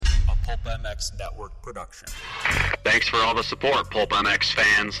Pulp MX Network production. Thanks for all the support, Pulp MX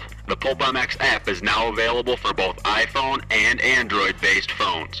fans. The Pulp MX app is now available for both iPhone and Android-based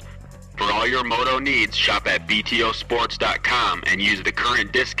phones. For all your moto needs, shop at btosports.com and use the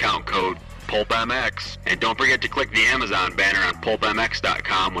current discount code PulpMX. And don't forget to click the Amazon banner on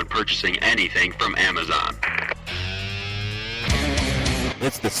pulpmx.com when purchasing anything from Amazon.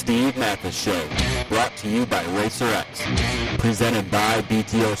 It's the Steve Mathis Show, brought to you by RacerX, presented by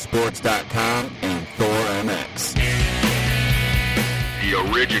btosports.com and Thor MX.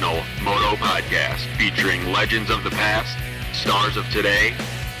 The original Moto Podcast, featuring legends of the past, stars of today,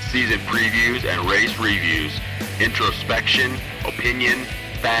 season previews and race reviews, introspection, opinion,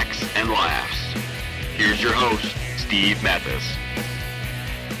 facts, and laughs. Here's your host, Steve Mathis.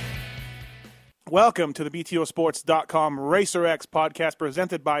 Welcome to the BTOsports.com RacerX podcast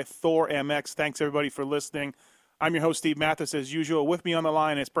presented by Thor MX. Thanks, everybody, for listening. I'm your host, Steve Mathis, as usual. With me on the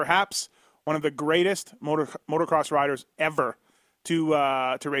line is perhaps one of the greatest motocross riders ever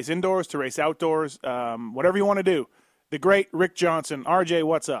to race indoors, to race outdoors, whatever you want to do. The great Rick Johnson. RJ,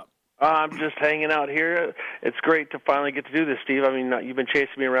 what's up? I'm just hanging out here. It's great to finally get to do this, Steve. I mean, you've been chasing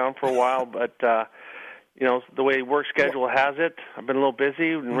me around for a while, but, you know, the way work schedule has it, I've been a little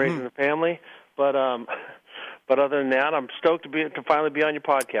busy and raising the family. But other than that, I'm stoked to finally be on your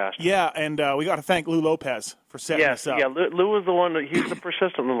podcast. Yeah, and we got to thank Lou Lopez for setting this up. Yeah, Lou was the one. He's the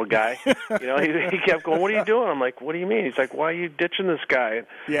persistent little guy. You know, he kept going, "What are you doing?" I'm like, "What do you mean?" He's like, "Why are you ditching this guy?"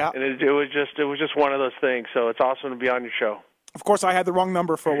 Yeah, and it was just one of those things. So it's awesome to be on your show. Of course, I had the wrong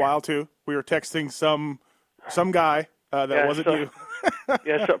number for a while too. We were texting some guy that wasn't you.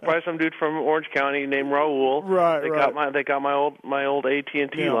 Yeah, probably some dude from Orange County named Raul. Right, They got my old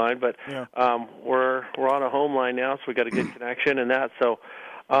AT&T line, but we're on a home line now, so we got a good connection and that. So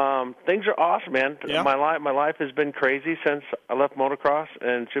things are awesome, man. Yeah. My life has been crazy since I left motocross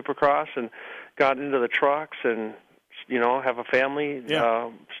and supercross and got into the trucks and have a family. Yeah.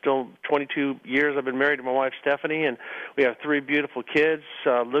 Still 22 years I've been married to my wife Stephanie, and we have 3 beautiful kids.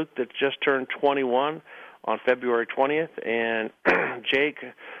 Luke that just turned 21. On February 20th, and Jake,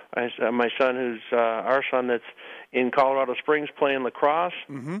 my son, who's our son that's in Colorado Springs playing lacrosse.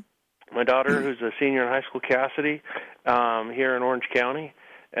 Mm-hmm. My daughter, who's a senior in high school, Cassidy, here in Orange County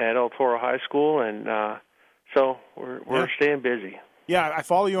at El Toro High School, and so we're staying busy. Yeah, I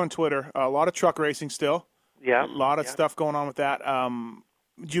follow you on Twitter. A lot of truck racing still. Yeah, a lot of stuff going on with that.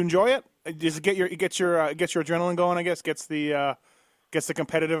 Do you enjoy it? Does it get your adrenaline going? I guess gets the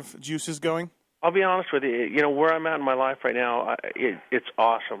competitive juices going. I'll be honest with you. You know where I'm at in my life right now. It's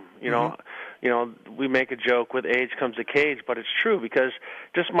awesome. You know, we make a joke with age comes a cage, but it's true because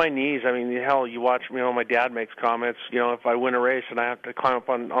just my knees. I mean, hell, you watch. My dad makes comments. If I win a race and I have to climb up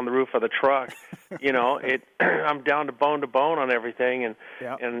on the roof of the truck, I'm down to bone on everything. And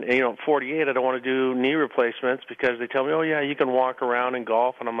at 48, I don't want to do knee replacements because they tell me, oh yeah, you can walk around and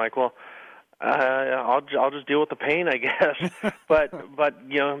golf, and I'm like, well. I'll just deal with the pain, I guess. but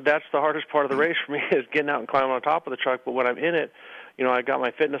that's the hardest part of the race for me is getting out and climbing on top of the truck. But when I'm in it, I got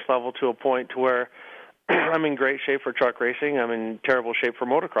my fitness level to a point to where I'm in great shape for truck racing. I'm in terrible shape for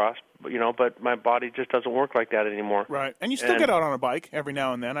motocross. But my body just doesn't work like that anymore. Right, and you still get out on a bike every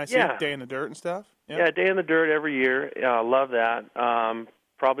now and then. I see a day in the dirt and stuff. Yeah, day in the dirt every year. Love that.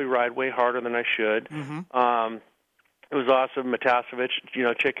 Probably ride way harder than I should. Mm-hmm. It was awesome. Matasevich,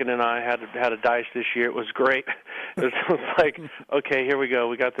 Chicken and I had a dice this year. It was great. It was like, okay, here we go.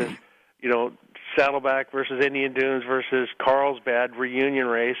 We got this, Saddleback versus Indian Dunes versus Carlsbad reunion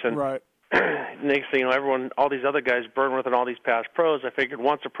race. And right. Next thing all these other guys, Burnworth and all these past pros, I figured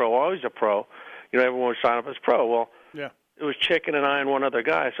once a pro, always a pro. Everyone would sign up as pro. Well, yeah. It was Chicken and I and one other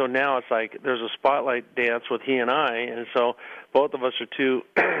guy. So now it's like there's a spotlight dance with he and I, and so both of us are too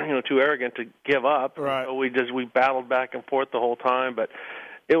arrogant to give up. Right. So we battled back and forth the whole time, but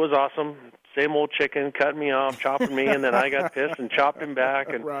it was awesome. Same old Chicken cut me off, chopping me, and then I got pissed and chopped him back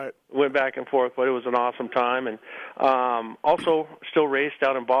and went back and forth. But it was an awesome time, and also still raced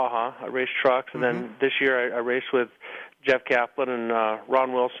out in Baja. I raced trucks, and then this year I raced with Jeff Kaplan and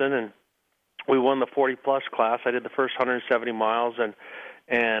Ron Wilson, and we won the 40-plus class. I did the first 170 miles,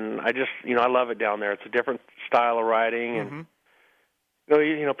 and I just, I love it down there. It's a different style of riding, and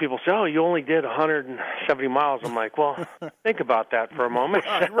people say, oh, you only did 170 miles. I'm like, well, think about that for a moment.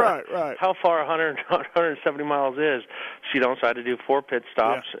 Right. How far 170 miles is. So I had to do 4 pit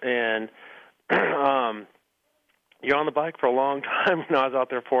stops, and you're on the bike for a long time. I was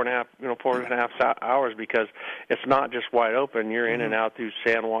out there 4.5 hours because it's not just wide open. You're in and out through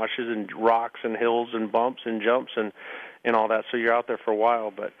sand washes and rocks and hills and bumps and jumps and all that. So you're out there for a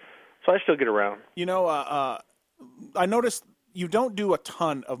while, but so I still get around. I noticed you don't do a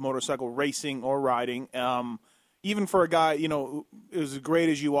ton of motorcycle racing or riding. Even for a guy, who is as great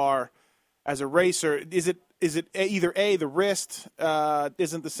as you are as a racer, is it either the wrist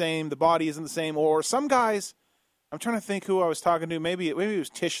isn't the same, the body isn't the same, or some guys? I'm trying to think who I was talking to. Maybe it was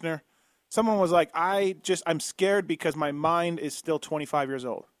Tishner. Someone was like, I'm scared because my mind is still 25 years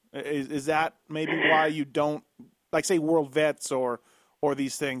old. Is that maybe why you don't, like, say, World Vets or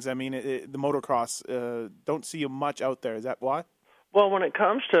these things? I mean, the motocross, don't see you much out there. Is that why? Well, when it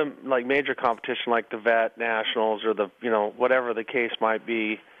comes to, like, major competition like the Vet Nationals or the, whatever the case might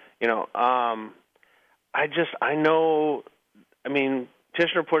be, I know,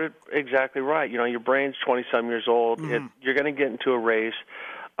 Tishner put it exactly right. Your brain's 20-some years old. Mm-hmm. You're going to get into a race.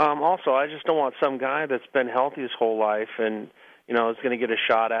 Also, I just don't want some guy that's been healthy his whole life and, is going to get a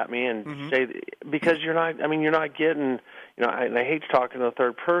shot at me and say, because you're not getting, and I hate talking to the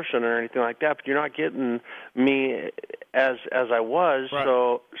third person or anything like that, but you're not getting me as I was. Right.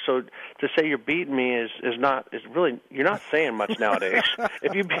 So to say you're beating me is really, you're not saying much nowadays.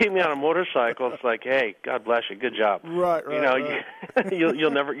 If you beat me on a motorcycle, it's like, hey, God bless you, good job. Right. You're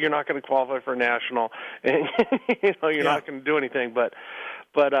not going to qualify for a national, and you're not going to do anything. But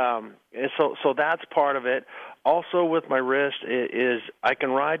so that's part of it. Also, with my wrist, is I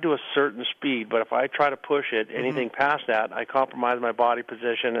can ride to a certain speed, but if I try to push it, anything past that, I compromise my body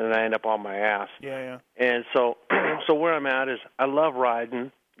position and I end up on my ass. Yeah. And so where I'm at is I love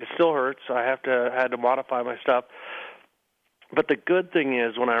riding. It still hurts. I had to modify my stuff. But the good thing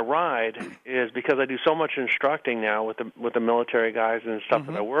is when I ride is because I do so much instructing now with the military guys and stuff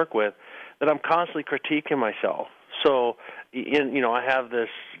that I work with, that I'm constantly critiquing myself. So I have this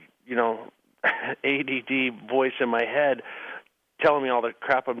ADD voice in my head telling me all the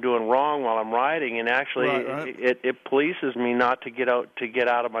crap I'm doing wrong while I'm riding, and actually it polices me not to get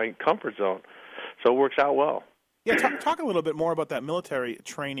out of my comfort zone. So it works out well. Yeah, talk a little bit more about that military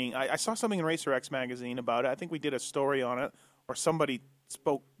training. I saw something in Racer X magazine about it. I think we did a story on it, or somebody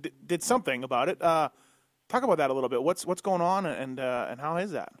did something about it. Talk about that a little bit. What's going on, and how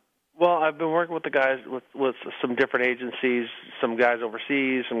is that? Well, I've been working with the guys with some different agencies, some guys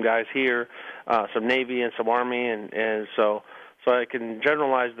overseas, some guys here, some Navy and some Army, and so I can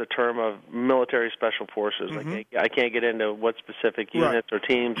generalize the term of military special forces. I can't get into what specific units or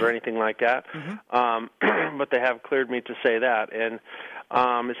teams or anything like that, but they have cleared me to say that, and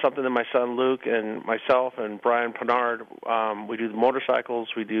it's something that my son Luke and myself and Brian Pennard, we do the motorcycles,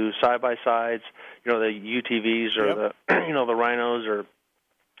 we do side-by-sides, the UTVs or the the Rhinos or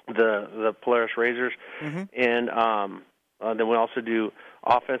the Polaris Razors, and then we also do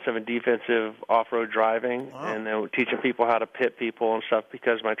offensive and defensive off-road driving, and then we're teaching people how to pit people and stuff,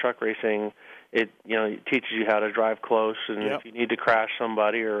 because my truck racing, it teaches you how to drive close, and if you need to crash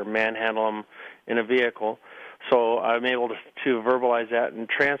somebody or manhandle them in a vehicle. So I'm able to verbalize that and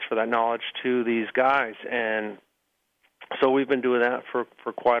transfer that knowledge to these guys, and so we've been doing that for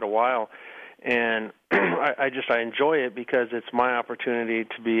quite a while. And I enjoy it because it's my opportunity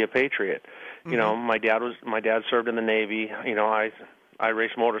to be a patriot. My dad served in the Navy. I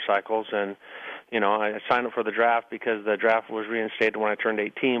race motorcycles, and I signed up for the draft because the draft was reinstated when I turned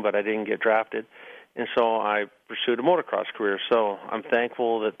 18, but I didn't get drafted, and so I pursued a motocross career. So I'm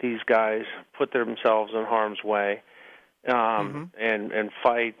thankful that these guys put themselves in harm's way and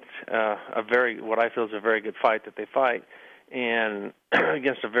fight what I feel is a very good fight that they fight, and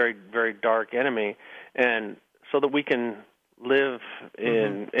against a very, very dark enemy, and so that we can live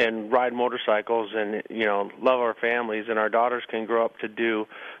and ride motorcycles and love our families, and our daughters can grow up to do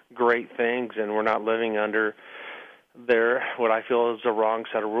great things, and we're not living under their what I feel is the wrong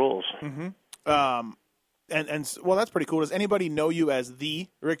set of rules. And well, that's pretty cool. Does anybody know you as the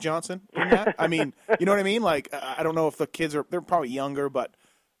Rick Johnson in that? I mean, you know what I mean? Like, I don't know if the kids they're probably younger, but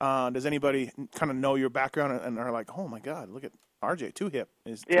does anybody kind of know your background and are like, oh my God, look at RJ Two Hip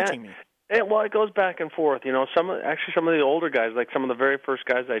is teaching me? Well, it goes back and forth. Some of the older guys, like some of the very first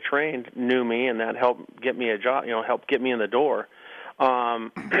guys I trained, knew me, and that helped get me a job. Helped get me in the door.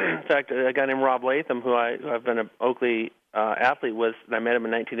 In fact, a guy named Rob Latham, who I've been an Oakley athlete with, and I met him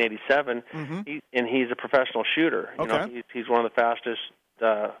in 1987, and he's a professional shooter. He's one of the fastest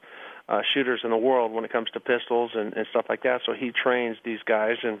shooters in the world when it comes to pistols and stuff like that. So he trains these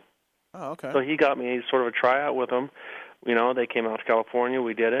guys, and so he got me sort of a tryout with them. They came out to California,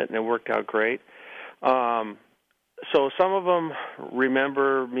 we did it, and it worked out great. So some of them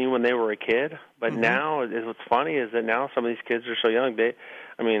remember me when they were a kid, but now, what's funny is that now some of these kids are so young,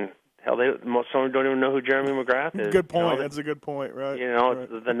 some of them don't even know who Jeremy McGrath is. Good point. That's a good point, right?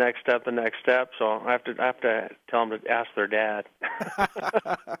 It's the next step. So I have to tell them to ask their dad.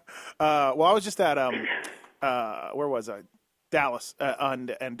 Well, I was just at where was I? Dallas, and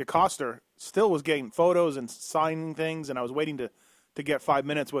DeCoster still was getting photos and signing things, and I was waiting to get 5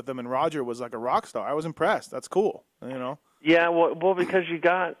 minutes with him, and Roger was like a rock star. I was impressed. That's cool, you know. Yeah, well, because you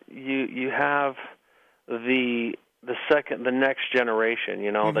have the next generation,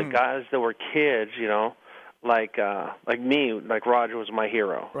 you know, the guys that were kids, you know, like me, like Roger was my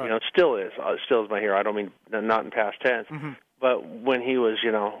hero. Right. You know, still is my hero. I don't mean not in past tense, but when he was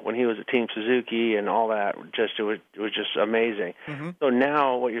at Team Suzuki and all that, it was just amazing. So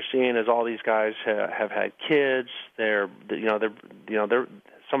now what you're seeing is all these guys have had kids. They're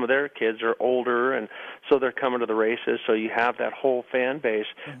some of their kids are older, and so they're coming to the races. So you have that whole fan base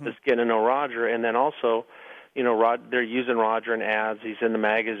that's getting to know Roger, and then also, you know, they're using Roger in ads. He's in the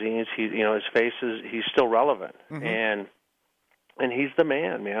magazines. His face he's still relevant, and he's the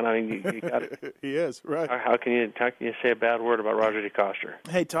man. I mean, you got it. He is, right. How can you say a bad word about Roger DeCoster?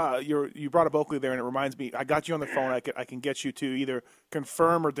 Hey, Todd, you brought up Oakley there, and it reminds me. I got you on the phone. I can get you to either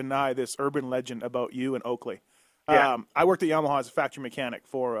confirm or deny this urban legend about you and Oakley. Yeah. I worked at Yamaha as a factory mechanic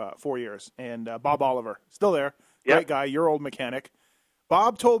for 4 years, and Bob Oliver, still there, great guy, your old mechanic.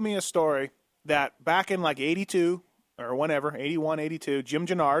 Bob told me a story that back in like 82 or whenever, 81, 82, Jim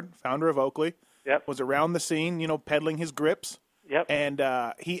Gennard, founder of Oakley, was around the scene, you know, peddling his grips. Yep. And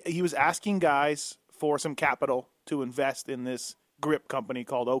he was asking guys for some capital to invest in this grip company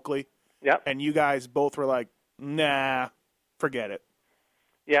called Oakley. Yep. And you guys both were like, nah, forget it.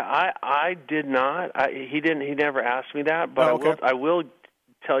 Yeah, I did not. He didn't. He never asked me that. But I will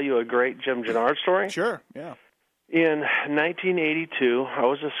tell you a great Jim Gennard story. Sure. Yeah. In 1982, I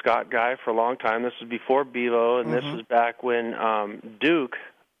was a Scott guy for a long time. This was before Bevo, and this was back when Duke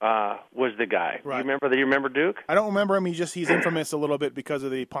was the guy. Right. You remember Duke? I don't remember him. He's infamous a little bit because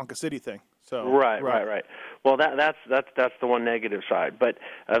of the Ponca City thing. So right. Well, that's the one negative side, but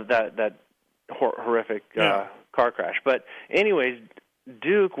of that horrific car crash. But anyways,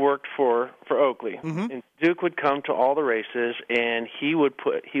 Duke worked for Oakley, and Duke would come to all the races, and he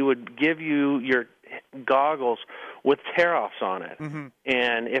would give you your goggles with tear-offs on it.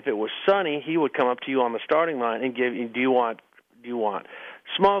 And if it was sunny, he would come up to you on the starting line and give you, do you want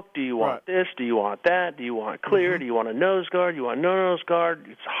smoke? Do you want this? Do you want that? Do you want clear? Do you want a nose guard? Do you want no nose guard?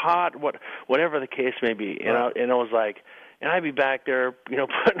 It's hot, whatever the case may be. And I was like, and I'd be back there, you know,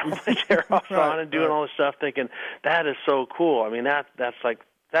 putting all my tear-offs on and doing all this stuff, thinking that is so cool. I mean,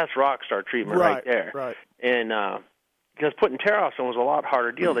 that's rock star treatment right there. Right. And because putting tear-offs on was a lot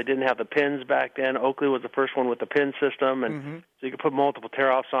harder deal. They didn't have the pins back then. Oakley was the first one with the pin system, and so you could put multiple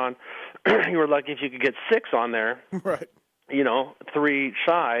tear-offs on. You were lucky if you could get 6 on there. Right. You know, 3 each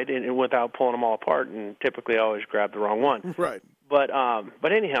side, and without pulling them all apart. And typically, I always grab the wrong one. Right. But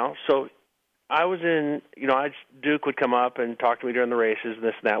anyhow, so I was in. You know, Duke would come up and talk to me during the races and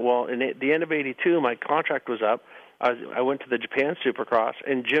this and that. Well, at the end of '82, my contract was up. I went to the Japan Supercross,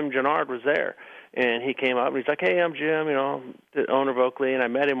 and Jim Gennard was there. And he came up, and he's like, hey, I'm Jim, you know, the owner of Oakley, and I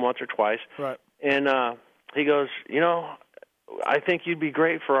met him once or twice. Right. And he goes, you know, I think you'd be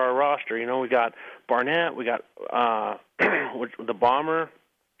great for our roster. You know, we got Barnett, we got the Bomber,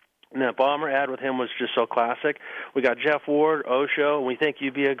 and that Bomber ad with him was just so classic. We got Jeff Ward, Osho, and we think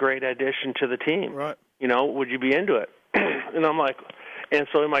you'd be a great addition to the team. Right. You know, would you be into it? And I'm like, and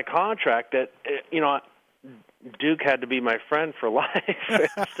so in my contract that, you know, Duke had to be my friend for life and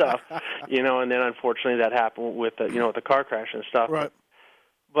stuff, you know, and then unfortunately that happened with the, you know, with the car crash and stuff. Right.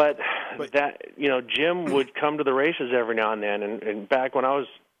 But that, you know, Jim would come to the races every now and then, and back when I was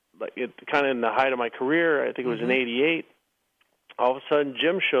like kind of in the height of my career, I think it was in '88. All of a sudden,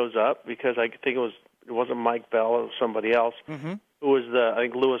 Jim shows up because I think it wasn't Mike Bell, it was somebody else who was I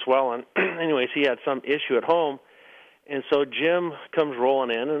think Lewis Wellen. Anyways, he had some issue at home, and so Jim comes rolling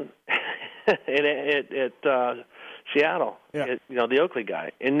in and. at Seattle, you know, the Oakley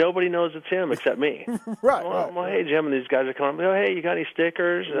guy, and nobody knows it's him except me. Right. Well, hey, Jim, and these guys are coming. Oh, hey, you got any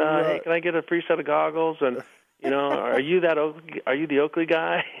stickers? Hey, can I get a free set of goggles? And you know, are you the Oakley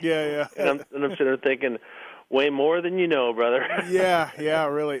guy? Yeah. And I'm sitting there thinking, way more than you know, brother. yeah,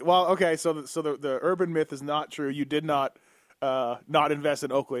 really. Well, okay, so the urban myth is not true. You did not invest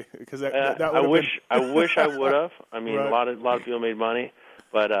in Oakley because that I wish I would have. I mean, a lot of people made money.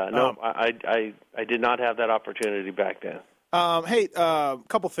 But no, I did not have that opportunity back then. Hey,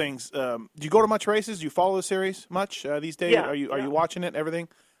 couple things. Do you go to much races? Do you follow the series much these days? Yeah, are you watching it? Everything?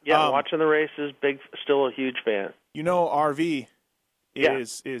 Yeah, watching the races. Still a huge fan. You know, RV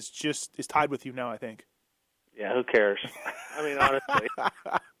is tied with you now, I think. Yeah, who cares? I mean, honestly.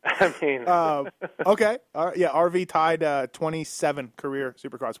 Okay. Yeah, RV tied 27 career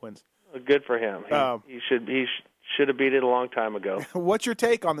Supercross wins. Good for him. He should have beat it a long time ago. What's your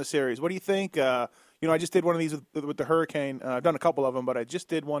take on the series? What do you think? I just did one of these with the Hurricane. I've done a couple of them, but I just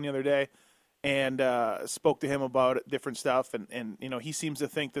did one the other day and spoke to him about it, different stuff. And he seems to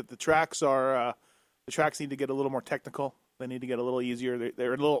think that the tracks need to get a little more technical. They need to get a little easier.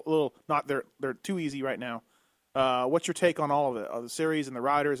 They're a little not they're too easy right now. What's your take on all of it, the series and the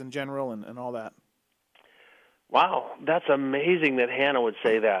riders in general and all that? Wow, that's amazing that Hannah would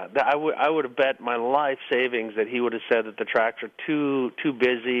say that. I would have bet my life savings that he would have said that the tracks are too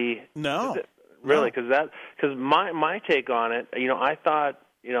busy. No, really, because my take on it, I thought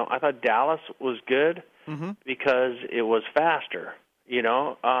Dallas was good because it was faster.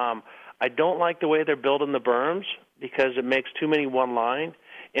 I don't like the way they're building the berms because it makes too many one line.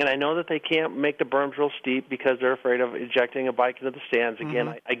 And I know that they can't make the berms real steep because they're afraid of ejecting a bike into the stands.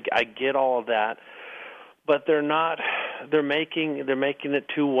 Again, I get all of that. But they're not. They're making it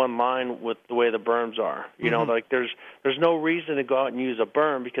too one line with the way the berms are. Like there's no reason to go out and use a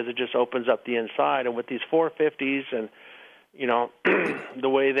berm because it just opens up the inside. And with these 450s and the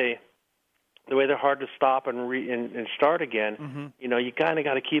way they're hard to stop and start again, you kind of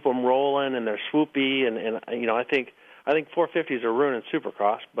got to keep them rolling and they're swoopy and I think 450s are ruining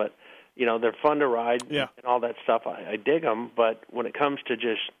Supercross, but they're fun to ride and all that stuff. I dig them, but when it comes to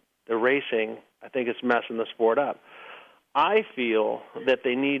just the racing, I think it's messing the sport up. I feel that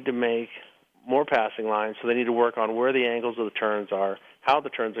they need to make more passing lines, so they need to work on where the angles of the turns are, how the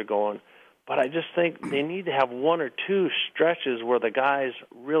turns are going. But I just think they need to have one or two stretches where the guys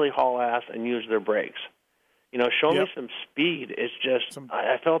really haul ass and use their brakes. Show me some speed. It's just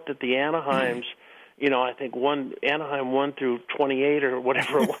I felt that the Anaheims, I think Anaheim 1 through 28 or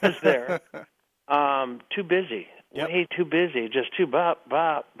whatever it was there, too busy. Yep. Way too busy, just too bop,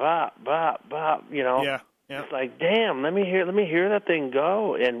 bop, bop, bop, bop, Yeah. It's like, damn, let me hear that thing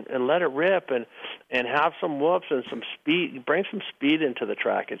go and let it rip and have some whoops and some speed, bring some speed into the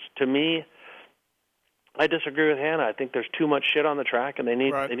track. It's, to me, I disagree with Hannah. I think there's too much shit on the track and they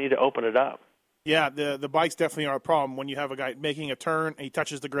need to open it up. Yeah, the bikes definitely are a problem when you have a guy making a turn and he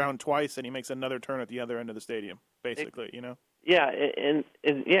touches the ground twice and he makes another turn at the other end of the stadium, basically, Yeah, and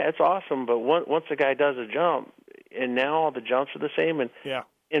it's awesome, but once a guy does a jump, and now all the jumps are the same,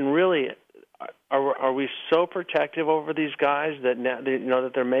 and really, are we so protective over these guys that now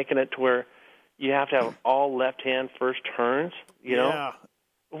that they're making it to where you have to have all left-hand first turns? Yeah.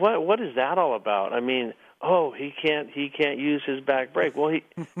 What is that all about? I mean, he can't use his back brake. Well, he.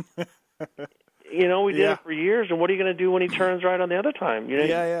 We did it for years, and what are you going to do when he turns right on the other time?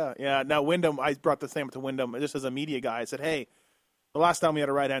 Yeah. Now, Wyndham, I brought the same up to Wyndham just as a media guy. I said, hey, the last time we had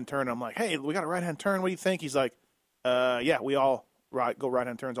a right-hand turn, I'm like, hey, we got a right-hand turn. What do you think? He's like, we all go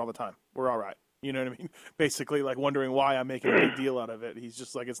right-hand turns all the time. We're all right. You know what I mean? Basically, like wondering why I'm making a big deal out of it. He's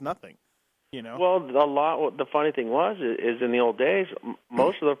just like, it's nothing. Well, the funny thing is in the old days,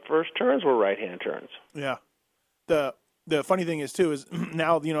 most of the first turns were right-hand turns. Yeah. The funny thing is, too, is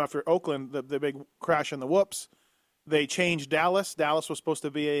now, after Oakland, the big crash and the whoops, they changed Dallas. Dallas was supposed to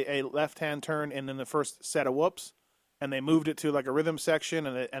be a left-hand turn and then the first set of whoops, and they moved it to like a rhythm section,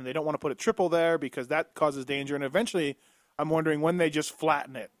 and they don't want to put a triple there because that causes danger. And eventually, I'm wondering when they just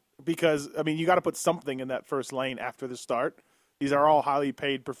flatten it because, you got to put something in that first lane after the start. These are all highly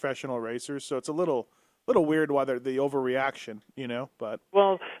paid professional racers, so it's a little weird why they're the overreaction, But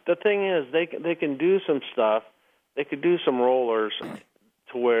well, the thing is, they can do some stuff. They could do some rollers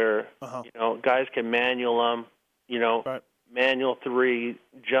to where guys can manual them, manual 3,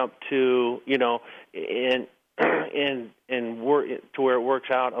 jump 2, and work to where it works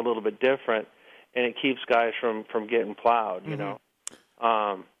out a little bit different, and it keeps guys from getting plowed,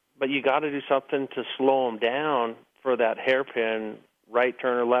 But you got to do something to slow them down for that hairpin right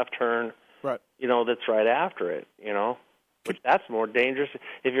turn or left turn, that's right after it, But that's more dangerous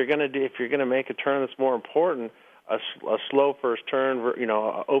if you're gonna make a turn that's more important. A slow first turn, an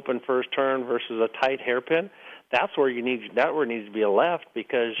open first turn versus a tight hairpin. That's where it needs to be a left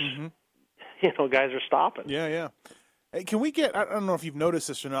because guys are stopping. Yeah. Hey, can we get? I don't know if you've noticed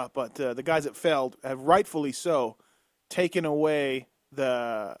this or not, but the guys at Feld have rightfully so taken away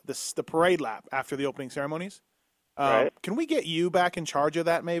the parade lap after the opening ceremonies. Right. Can we get you back in charge of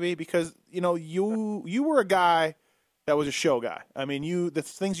that maybe? Because you were a guy that was a show guy. The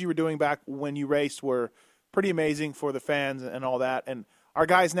things you were doing back when you raced were pretty amazing for the fans and all that. And our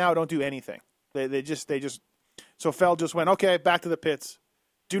guys now don't do anything. They just so Feld just went, okay, back to the pits.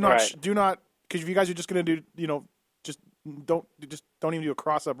 Do not, because if you guys are just going to do, just don't even do a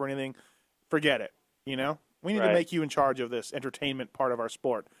cross up or anything. Forget it. We need to make you in charge of this entertainment part of our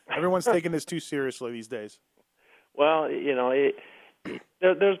sport. Everyone's taking this too seriously these days. Well,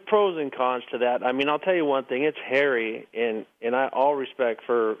 there's pros and cons to that. I'll tell you one thing. It's hairy, and all respect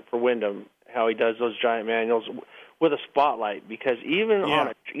for Wyndham how he does those giant manuals with a spotlight, because even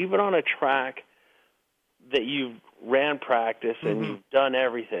on a track that you've ran practice and you've done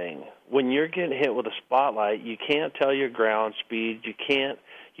everything, when you're getting hit with a spotlight, you can't tell your ground speed.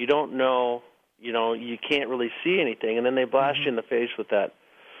 You don't know, you can't really see anything, and then they blast you in the face with that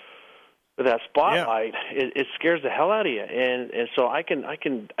spotlight. It scares the hell out of you, and so I can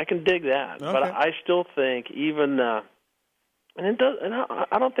dig that. Okay. But I still think even and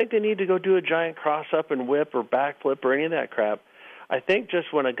I don't think they need to go do a giant cross up and whip or backflip or any of that crap. I think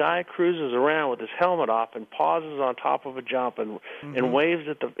just when a guy cruises around with his helmet off and pauses on top of a jump and waves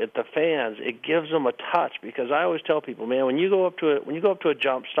at the fans, it gives them a touch. Because I always tell people, man, when you go up to a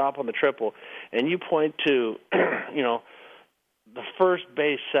jump, stop on the triple, and you point to, the first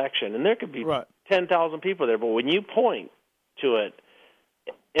base section, and there could be 10,000 people there, but when you point to it,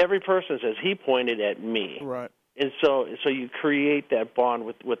 every person says he pointed at me. Right. And so you create that bond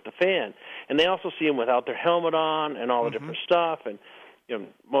with the fan. And they also see them without their helmet on and all the different stuff. And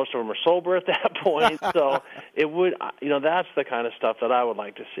most of them are sober at that point. So it would, that's the kind of stuff that I would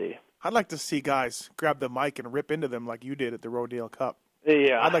like to see. I'd like to see guys grab the mic and rip into them like you did at the Rodale Cup.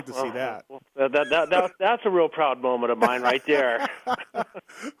 Yeah, I'd like to see that. That's a real proud moment of mine right there.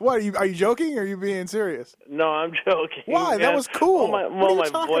 What, are you joking or are you being serious? No, I'm joking. Why? Man. That was cool. My voice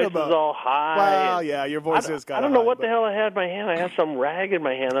is all high. Well, yeah, your voice is kind of high. I don't know what the hell I had in my hand. I had some rag in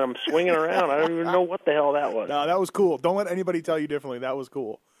my hand that I'm swinging around. I don't even know what the hell that was. No, that was cool. Don't let anybody tell you differently. That was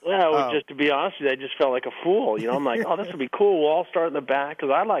cool. Well, just to be honest with you, I just felt like a fool. I'm like, oh, this would be cool. We'll all start in the back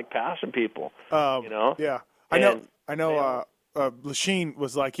because I like passing people. Yeah, I know. Lachine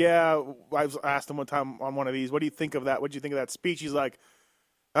was like, I asked him one time on one of these, what do you think of that? What do you think of that speech? He's like,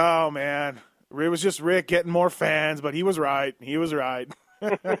 oh, man, it was just Rick getting more fans, but he was right. He was right.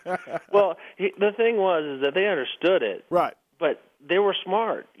 Well, the thing was is that they understood it. Right. But they were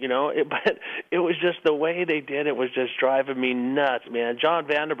smart, but it was just the way they did it was just driving me nuts, man. John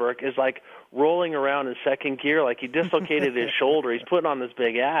Vanderberg is like rolling around in second gear like he dislocated his shoulder. He's putting on this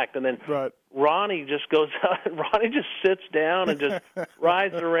big act. And then Ronnie just goes out, Ronnie just sits down and just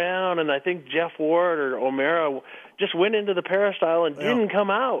rides around. And I think Jeff Ward or O'Mara just went into the peristyle and didn't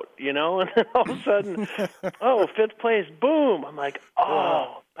come out, And then all of a sudden, fifth place, boom. I'm like,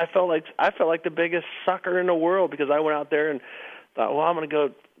 I felt like the biggest sucker in the world because I went out there and thought, well, I'm going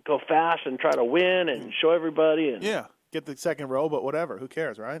to go fast and try to win and show everybody. And get the second row, but whatever. Who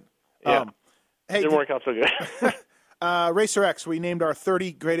cares, right? Yeah. Didn't work out so good. Racer X, we named our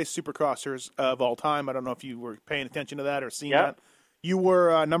 30 greatest supercrossers of all time. I don't know if you were paying attention to that or seeing that. You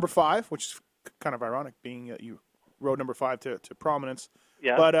were number 5, which is kind of ironic, being that you rode number 5 to prominence.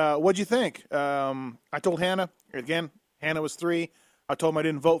 Yeah. But what'd you think? I told Hannah, again, Hannah was 3. I told him I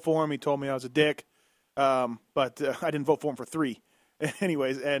didn't vote for him. He told me I was a dick. But I didn't vote for him for 3.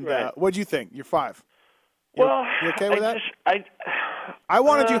 Anyways, and what'd you think? You're 5. You okay with that? I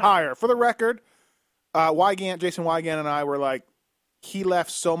wanted you higher. For the record, Jason Wygant and I were like, he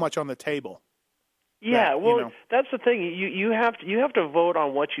left so much on the table. Yeah, that's the thing. You have to vote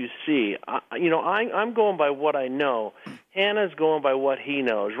on what you see. I'm going by what I know. Hannah's going by what he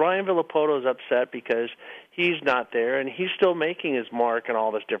knows. Ryan Villapoto's upset because he's not there, and he's still making his mark and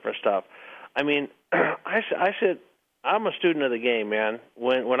all this different stuff. I mean, I said I'm a student of the game, man.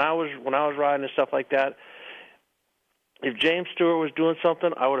 When I was riding and stuff like that, if James Stewart was doing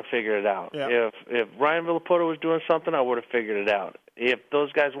something, I would have figured it out. Yeah. If Ryan Villapoto was doing something, I would have figured it out. If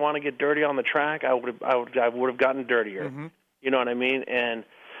those guys want to get dirty on the track, I would have gotten dirtier. Mm-hmm. You know what I mean? And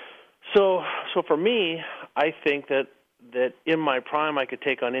so for me, I think that in my prime I could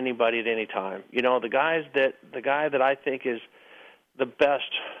take on anybody at any time. The guy that I think is the best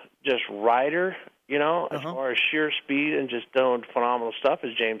just rider, as far as sheer speed and just doing phenomenal stuff,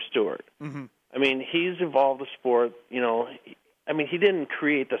 is James Stewart. Mm-hmm. I mean, he's evolved the sport, I mean, he didn't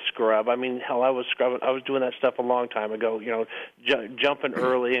create the scrub. I mean, hell, I was scrubbing. I was doing that stuff a long time ago, jumping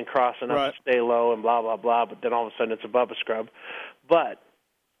early and crossing up to stay low and blah, blah, blah, but then all of a sudden it's above a scrub. But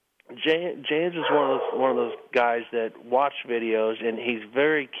James is one of those guys that watch videos, and he's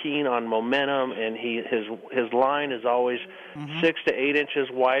very keen on momentum, and his line is always 6 to 8 inches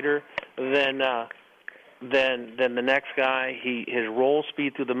wider than the next guy. His roll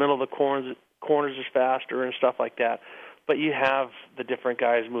speed through the middle of the corners is faster and stuff like that. But you have the different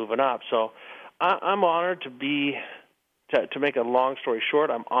guys moving up. So I'm honored to make a long story short,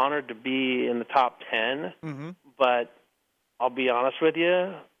 I'm honored to be in the top 10. Mm-hmm. But I'll be honest with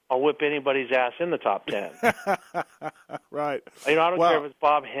you, I'll whip anybody's ass in the top 10. Right. I don't care if it's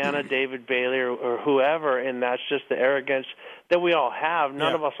Bob Hanna, David Bailey, or whoever, and that's just the arrogance that we all have.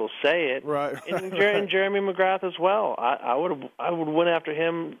 None of us will say it. Right. And Jeremy McGrath as well. I would win after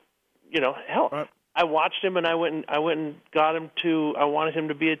him, hell, Right. I watched him and I went and got him to. I wanted him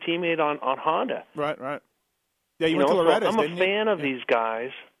to be a teammate on Honda. Right. Yeah, you went to Loretta's, I'm a didn't you? fan of these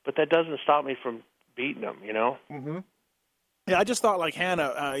guys, but that doesn't stop me from beating them. Mm-hmm. Yeah, I just thought like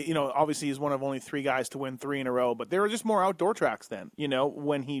Hannah, obviously he's one of only 3 guys to win 3 in a row, but there were just more outdoor tracks then,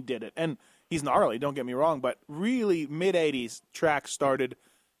 when he did it. And he's gnarly, don't get me wrong, but really mid-'80s tracks started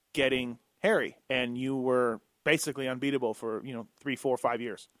getting hairy, and you were basically unbeatable for, 3, 4, 5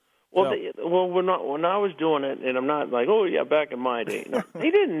 years. Well, when I was doing it, and I'm not like, oh yeah, back in my day, no,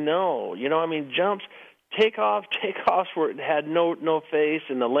 they didn't know. Jumps, takeoffs had no face,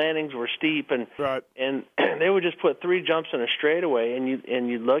 and the landings were steep, and right. and they would just put 3 jumps in a straightaway, and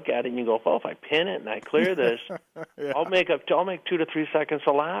you look at it and you go, oh, if I pin it and I clear this, yeah. I'll make 2 to 3 seconds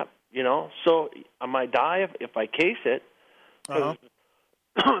a lap. So I might die if I case it.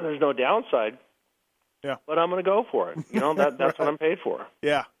 There's no downside. Yeah, but I'm going to go for it. That's right. What I'm paid for.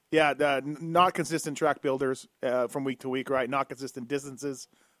 Yeah. Not consistent track builders from week to week, right? Not consistent distances.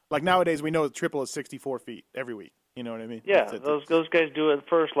 Like nowadays, we know the triple is 64 feet every week. You know what I mean? Yeah, those guys do it the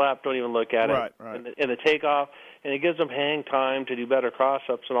first lap, don't even look at it. Right. And the takeoff, and it gives them hang time to do better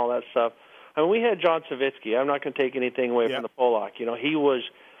cross-ups and all that stuff. I mean, we had John Savitsky. I'm not going to take anything away from the Pollock.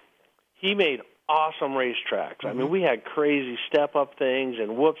 He made awesome racetracks. Mm-hmm. I mean, we had crazy step-up things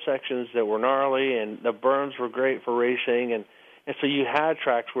and whoop sections that were gnarly, and the berms were great for racing, and so you had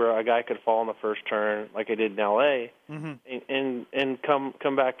tracks where a guy could fall in the first turn, like I did in L.A., mm-hmm. and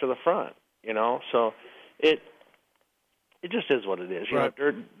come back to the front. So it just is what it is. Right.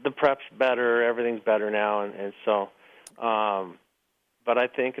 The prep's better, everything's better now, and so. But I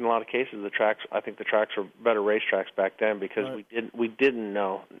think in a lot of cases the tracks were better racetracks back then because we didn't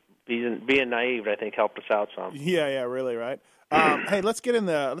know. Being naive, I think, helped us out some. Yeah, really, right. Hey, let's get in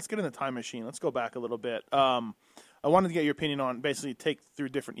the time machine. Let's go back a little bit. I wanted to get your opinion on basically take through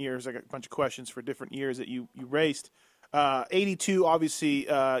different years. I got a bunch of questions for different years that you raced. 82, obviously,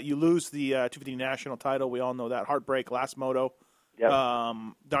 you lose the 250 national title. We all know that. Heartbreak, last moto. Yep.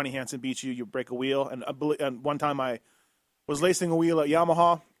 Donnie Hansen beats you. You break a wheel. And one time I was lacing a wheel at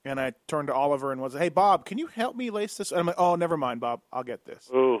Yamaha, and I turned to Oliver and was like, hey, Bob, can you help me lace this? And I'm like, oh, never mind, Bob. I'll get this.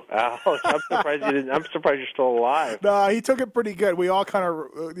 Ooh, ouch. I'm surprised you didn't. I'm surprised you're still alive. No, he took it pretty good. We all kind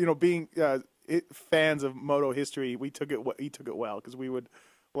of, being fans of moto history, he took it well because we would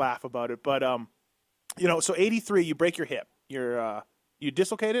laugh about it. But, so 83, you break your hip. You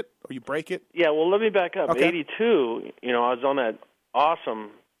dislocate it or you break it? Yeah, well, let me back up. Okay. 82, I was on that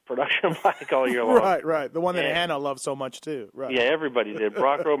awesome production bike all year long. Right. The one that Hannah loved so much too. Right. Yeah, everybody did.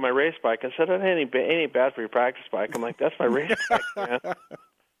 Brock rode my race bike and said, it ain't bad for your practice bike. I'm like, that's my race bike, man.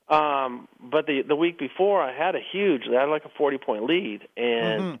 But the week before, I had like a 40-point lead.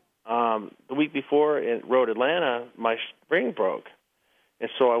 And the week before at Road Atlanta, my spring broke. And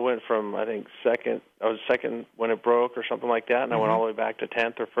so I went from, I think, second. I was second when it broke or something like that, and I went all the way back to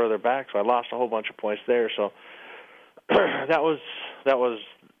 10th or further back. So I lost a whole bunch of points there. So that was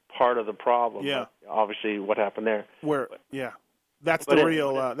part of the problem. Yeah. Obviously, what happened there. That's the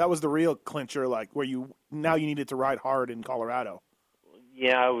real. That was the real clincher. Like where you needed to ride hard in Colorado.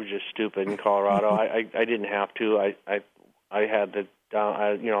 Yeah, I was just stupid in Colorado. I didn't have to. I had the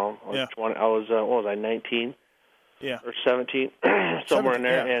I was 20. I was what was I 19? Yeah. Or 17, somewhere in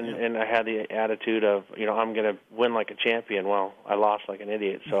there, yeah, and I had the attitude of, I'm going to win like a champion. Well, I lost like an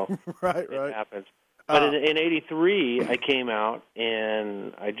idiot, so right. It happens. But in 83, I came out,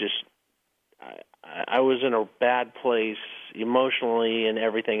 and I was in a bad place emotionally and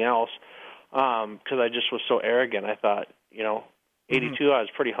everything else because I just was so arrogant. I thought, 82, I was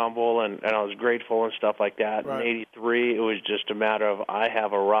pretty humble, and I was grateful and stuff like that. Right. In 83, it was just a matter of I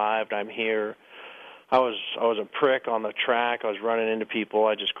have arrived, I'm here. I was a prick on the track. I was running into people.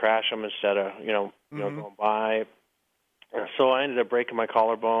 I just crashed them instead of going by. So I ended up breaking my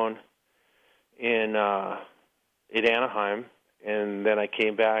collarbone in Anaheim, and then I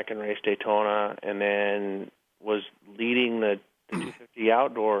came back and raced Daytona, and then was leading the 250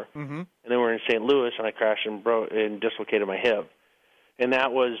 outdoor, and then we're in St. Louis, and I crashed and dislocated my hip, and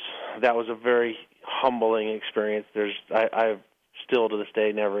that was a very humbling experience. I've still to this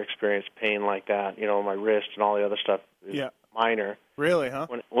day never experienced pain like that. My wrist and all the other stuff is minor. Really, huh?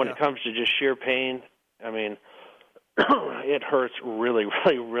 When it comes to just sheer pain, I mean, it hurts really,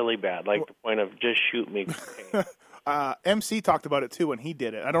 really, really bad, like the point of just shoot me. MC talked about it too when he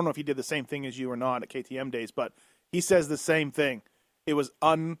did it. I don't know if he did the same thing as you or not at KTM days, but he says the same thing. It was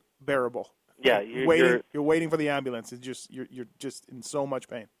unbearable. Yeah, you're waiting for the ambulance. It's just you're just in so much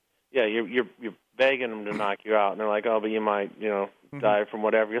pain. Yeah, you're begging them to knock you out, and they're like, "Oh, but you might, die from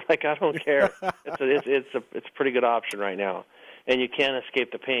whatever." You're like, "I don't care. It's a pretty good option right now." and you can't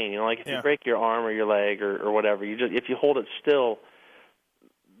escape the pain. You know, like if Yeah. you break your arm or your leg or whatever, if you hold it still,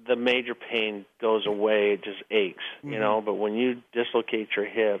 the major pain goes away. It just aches, you know. But when you dislocate your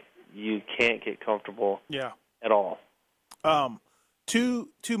hip, you can't get comfortable at all. Two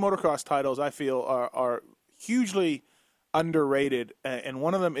motocross titles I feel are hugely underrated, and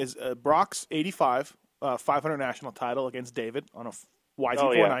one of them is Brock's 85 500 national title against David on a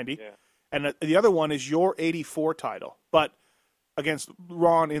YZ490, and the other one is your 84 title, but against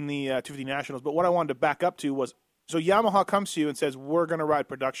Ron in the 250 Nationals. But what I wanted to back up to was, so Yamaha comes to you and says, we're going to ride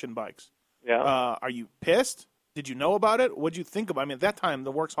production bikes. Yeah. Are you pissed? Did you know about it? What did you think about it? I mean, at that time,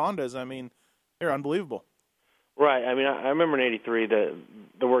 the Works Hondas, I mean, they're unbelievable. Right. I mean, I remember in '83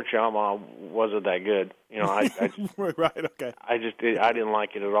 the Works Yamaha wasn't that good. You know, I right. Okay. I didn't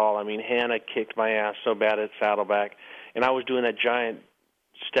like it at all. I mean, Hannah kicked my ass so bad at Saddleback, and I was doing that giant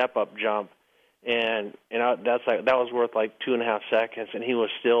step up jump, and that was worth like 2.5 seconds, and he was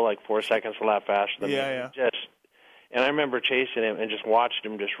still like 4 seconds a lap faster than me. Yeah. And I remember chasing him and just watched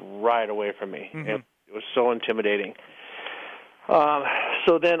him just ride away from me. And it was so intimidating.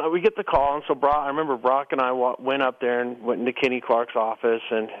 So then we get the call, and so I remember Brock and I went up there and went into Kenny Clark's office,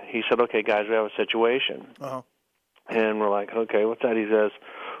 and he said, "Okay, guys, we have a situation." Uh-huh. And we're like, "Okay, what's that?" He says,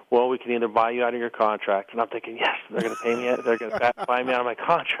 "Well, we can either buy you out of your contract," and I'm thinking, "Yes, they're going to pay me. They're going to buy me out of my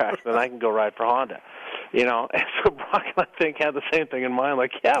contract, and I can go ride for Honda." You know, and so Brock and I think had the same thing in mind,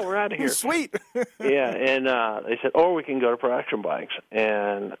 like, "Yeah, we're out of here." Sweet. Yeah, and they said, "Or we can go to production bikes,"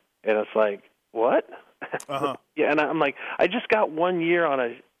 and it's like, what? Uh-huh. Yeah, and I'm like, I just got 1 year on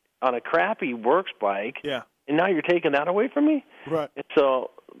a crappy Works bike, Yeah. and now you're taking that away from me? Right. And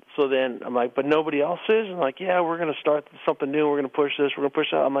so then I'm like, but nobody else is? And like, yeah, we're going to start something new. We're going to push this. We're going to push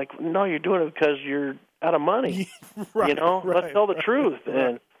that. I'm like, no, you're doing it because you're out of money. Right, you know, right, let's tell the truth.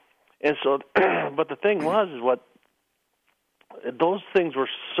 Right. And so, but the thing is what those things were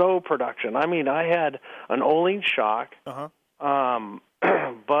so production. I mean, I had an Oline shock. Uh-huh.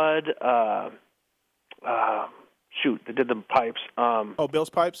 Bud. They did the pipes. Bill's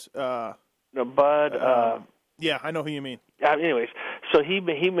pipes? No, Bud. Yeah, I know who you mean. Anyways, so he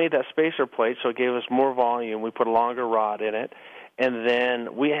made that spacer plate, so it gave us more volume. We put a longer rod in it, and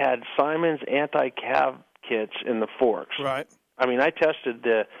then we had Simon's anti-cav kits in the forks. Right. I mean, I tested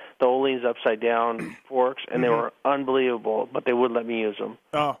the Olines upside down forks, and they were unbelievable, but they wouldn't let me use them.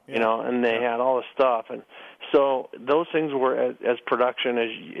 Oh, yeah. You know, and they had all this stuff, and so those things were as production as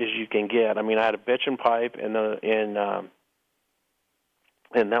you can get. I mean, I had a bitch and pipe, and that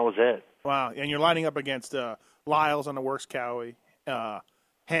was it. Wow, and you're lining up against Lyles on the Works Cowie,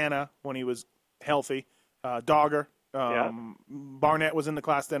 Hannah when he was healthy, Dogger. Barnett was in the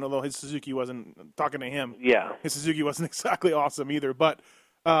class then, although his Suzuki wasn't, talking to him. Yeah. His Suzuki wasn't exactly awesome either. But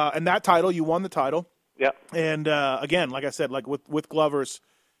and that title, you won the title. Yep. And again, like I said, like with Glover's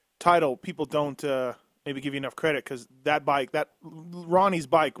title, people don't maybe give you enough credit because that Ronnie's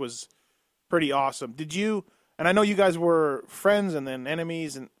bike was pretty awesome. Did you? And I know you guys were friends and then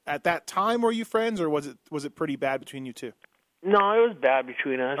enemies. And at that time, were you friends, or was it pretty bad between you two? No, it was bad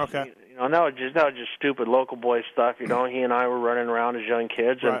between us. Okay. You know, that was just stupid local boy stuff. You know, he and I were running around as young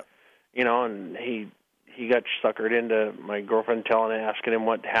kids, and right. you know, and he got suckered into my girlfriend asking him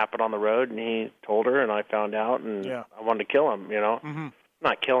what happened on the road, and he told her, and I found out, and I wanted to kill him. You know,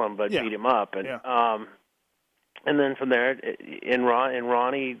 not kill him, but beat him up, and and then from there,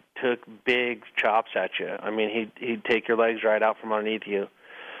 Ronnie took big chops at you. I mean, he'd take your legs right out from underneath you,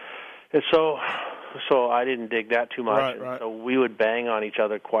 and so I didn't dig that too much. Right. So we would bang on each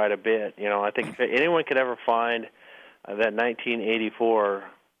other quite a bit. You know, I think if anyone could ever find that 1984,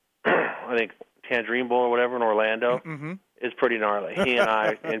 I think Tangerine Bowl or whatever in Orlando, is pretty gnarly. He and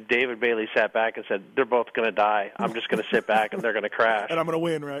I and David Bailey sat back and said, "They're both going to die. I'm just going to sit back and they're going to crash." And I'm going to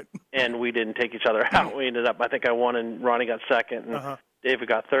win, right? And we didn't take each other out. We ended up, I think I won and Ronnie got second, and David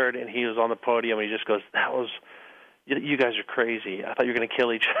got third, and he was on the podium. And he just goes, "You guys are crazy. I thought you were going to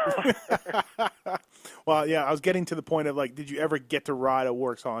kill each other." Well, yeah, I was getting to the point of, like, did you ever get to ride a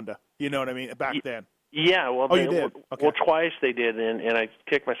Works Honda? You know what I mean? Back then. Yeah, well, you did? Okay. Well, twice they did, and I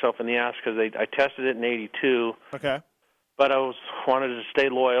kicked myself in the ass because I tested it in '82. Okay. But I wanted to stay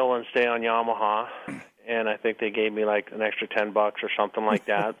loyal and stay on Yamaha, and I think they gave me like an extra $10 or something like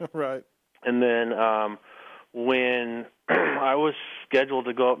that. Right. And then when I was scheduled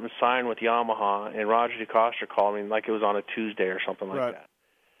to go up and sign with Yamaha, and Roger DeCoster called me like it was on a Tuesday or something like that.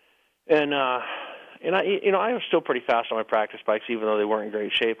 And I was still pretty fast on my practice bikes, even though they weren't in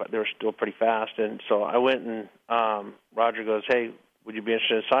great shape. They were still pretty fast. And so I went and Roger goes, "Hey, would you be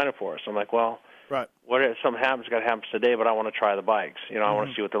interested in signing for us?" I'm like, "Well, Right. If something happens, it's got to happen today, but I want to try the bikes. I want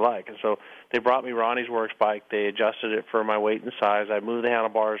to see what they're like. And so they brought me Ronnie's Works bike. They adjusted it for my weight and size. I moved the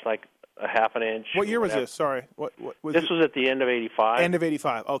handlebars like a half an inch. What year was this? Sorry. What was this? Was at the end of '85. End of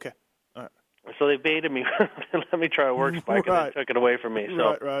 '85. Okay. All right. So they baited me to let me try a Works bike, and they took it away from me.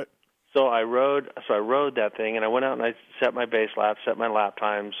 So, right. So I rode that thing, and I went out and I set my base lap, set my lap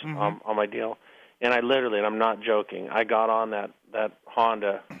times on my deal. And I literally, and I'm not joking, I got on that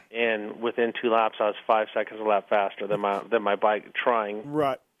Honda, and within 2 laps, I was 5 seconds a lap faster than my bike trying.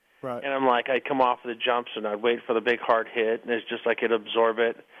 Right. And I'm like, I'd come off of the jumps, and I'd wait for the big hard hit, and it's just like it'd absorb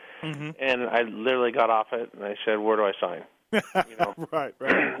it. And I literally got off it, and I said, where do I sign? Right.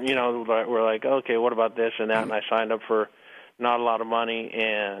 We're like, okay, what about this and that? And I signed up for not a lot of money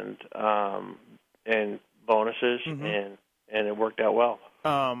and bonuses, and it worked out well.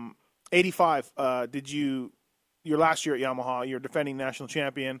 85, your last year at Yamaha, you're defending national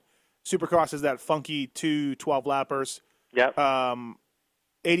champion. Supercross is that funky 2 12-lappers. Yep.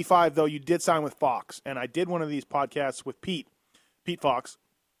 85, though, you did sign with Fox, and I did one of these podcasts with Pete Fox.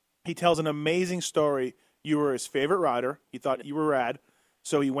 He tells an amazing story. You were his favorite rider. He thought you were rad,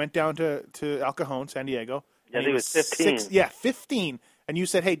 so he went down to El Cajon, San Diego. Yeah, he was 15. 15. And you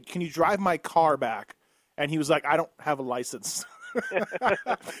said, hey, can you drive my car back? And he was like, I don't have a license.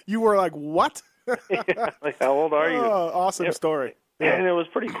 You were like, what? Like, how old are you? Oh, awesome story. Yeah. And it was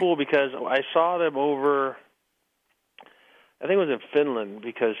pretty cool because I saw them over, I think it was in Finland,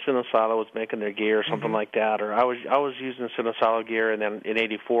 because Sinosalo was making their gear or something like that. Or I was using Sinosalo gear, and then in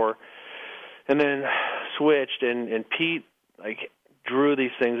 '84, and then switched. And Pete drew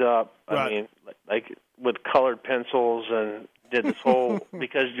these things up. Right. I mean, like with colored pencils, and did this whole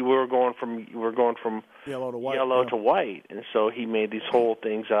because we were going from yellow to white. To white, and so he made these whole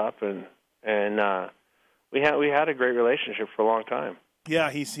things up, and we had a great relationship for a long time.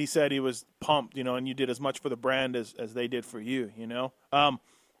 Yeah, he said he was pumped, and you did as much for the brand as they did for you, Well,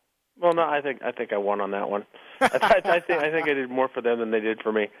 no, I think I won on that one. I think I did more for them than they did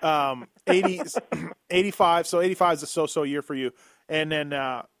for me. 85. So 85 is a so-so year for you, and then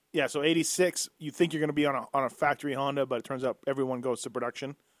so 86. You think you're going to be on a factory Honda, but it turns out everyone goes to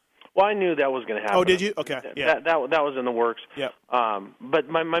production. Well, I knew that was going to happen. Oh, did you? Okay, yeah. That was in the works. Yeah. But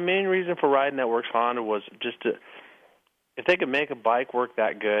my main reason for riding that Works Honda was just if they could make a bike work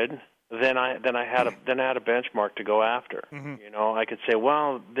that good, then I had a benchmark to go after. I could say,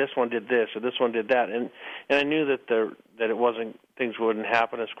 well, this one did this or this one did that, and I knew that it wasn't, things wouldn't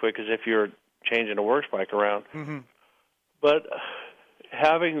happen as quick as if you're changing a Works bike around. But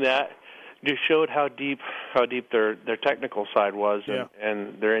having that just showed how deep their technical side was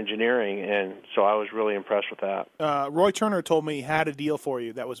and their engineering, and so I was really impressed with that. Roy Turner told me he had a deal for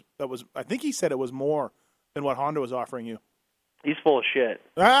you that was I think he said it was more than what Honda was offering you. He's full of shit.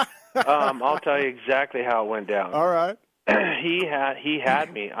 I'll tell you exactly how it went down. All right. He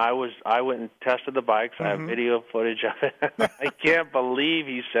had me. I went and tested the bikes. I have video footage of it. I can't believe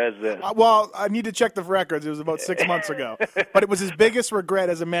he says this. Well, I need to check the records. It was about 6 months ago. But it was his biggest regret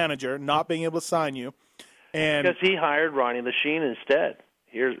as a manager, not being able to sign you. And because he hired Ronnie Lachine instead.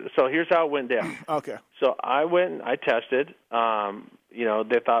 Here's how it went down. Okay. So I went and I tested.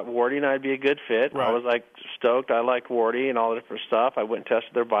 They thought Wardy and I'd be a good fit. Right. I was stoked. I like Wardy and all the different stuff. I went and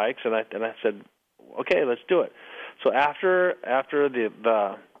tested their bikes, and I said, okay, let's do it. So after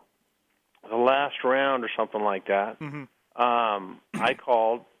the last round or something like that, I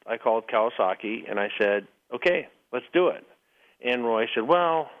called Kawasaki and I said, okay, let's do it. And Roy said,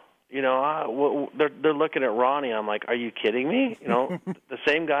 well, they're looking at Ronnie. I'm like, are you kidding me? The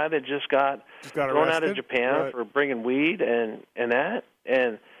same guy that just got thrown out of Japan for bringing weed and that,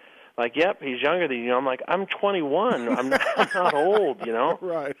 and yep, he's younger than you. I'm like, I'm 21. I'm not old,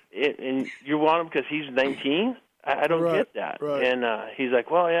 Right. And you want him because he's 19? I don't get that. Right. And he's like,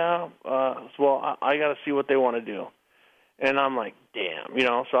 well, yeah, well, I got to see what they want to do. And I'm like, damn,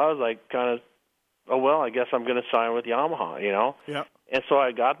 So I was like, kind of, oh well, I guess I'm going to sign with Yamaha, Yeah. And so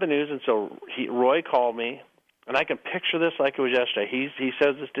I got the news, and so Roy called me, and I can picture this like it was yesterday. He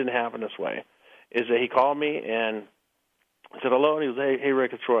says this didn't happen this way. Is that he called me and I said hello, and he was, hey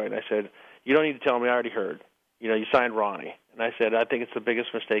Rick, it's Roy. And I said, you don't need to tell me, I already heard. You signed Ronnie. And I said, I think it's the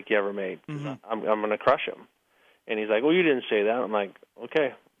biggest mistake you ever made. I'm going to crush him. And he's like, well, you didn't say that. I'm like,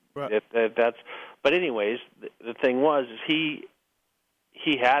 okay. Right. But anyways, the thing was, is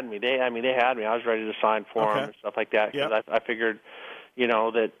he had me. They had me. I was ready to sign for him and stuff like that because I figured,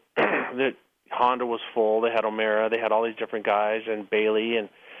 that that Honda was full. They had O'Mara. They had all these different guys and Bailey, and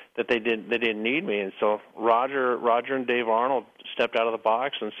that they didn't need me. And so Roger and Dave Arnold stepped out of the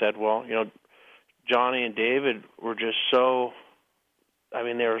box and said, well, Johnny and David were just so I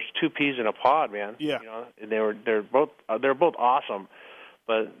mean, there's two peas in a pod, man. Yeah. You know, and they're both awesome,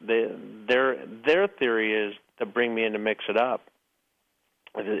 but their theory is to bring me in to mix it up.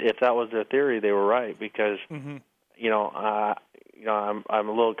 If that was their theory, they were right, because you know, I'm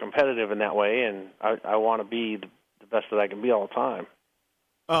a little competitive in that way, and I want to be the best that I can be all the time.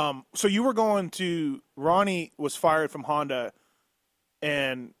 So you were going to, Ronnie was fired from Honda,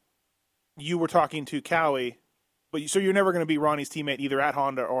 and you were talking to Cowie, but so you're never going to be Ronnie's teammate either at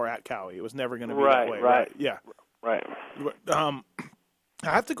Honda or at Cowie. It was never going to be that way. Right. Yeah. Right. I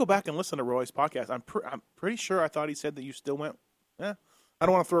have to go back and listen to Roy's podcast. I'm pretty sure I thought he said that you still went. I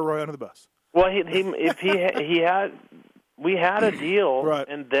don't want to throw Roy under the bus. Well, we had a deal, right.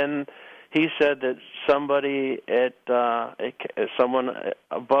 And then he said that somebody someone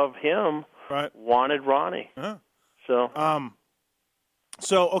above him wanted Ronnie. Yeah. So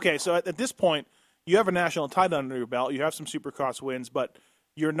okay. So at this point, you have a national title under your belt. You have some Supercross wins, but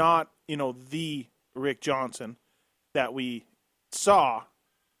you're not, the Rick Johnson that we saw.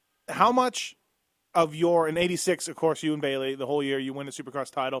 How much of your, in '86, of course, you and Bailey, the whole year, you win the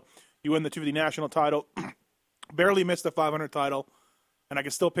Supercross title, you win the 250 national title, barely missed the 500 title, and I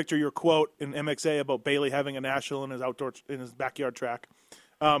can still picture your quote in MXA about Bailey having a national in his backyard track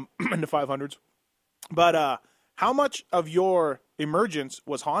in the 500s. But how much of your emergence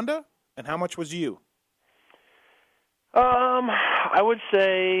was Honda, and how much was you? I would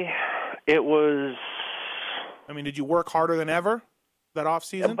say it was. I mean, did you work harder than ever that off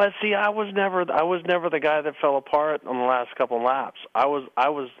season? But see, I was never the guy that fell apart on the last couple of laps. I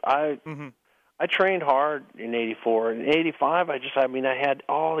trained hard in '84. In '85, I had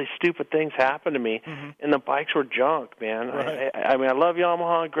all these stupid things happen to me, and the bikes were junk, man. Right. I mean, I love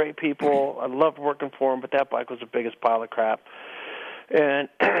Yamaha, great people. I loved working for them, but that bike was the biggest pile of crap. And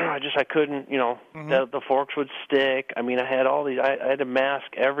I couldn't, the forks would stick. I mean, I had all these, I had to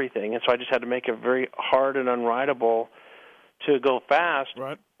mask everything, and so I just had to make it very hard and unrideable to go fast.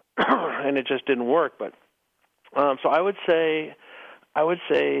 Right. And it just didn't work. But so I would say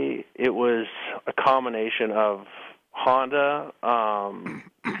it was a combination of Honda,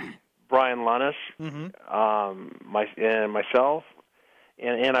 Brian Lunnis, myself,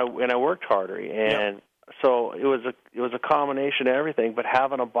 and I worked harder, and so it was a combination of everything. But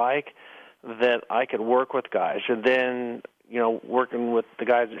having a bike that I could work with guys, and then working with the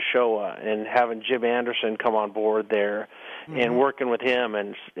guys at Showa, and having Jim Anderson come on board there, and working with him,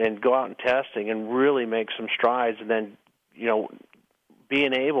 and go out and testing, and really make some strides, and then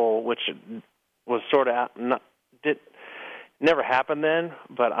being able, which was sort of never happened then,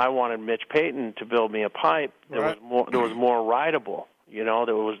 but I wanted Mitch Payton to build me a pipe that was more rideable.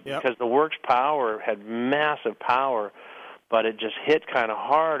 Because the works power had massive power, but it just hit kind of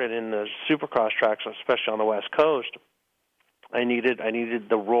hard, and in the Supercross tracks, especially on the West Coast, I needed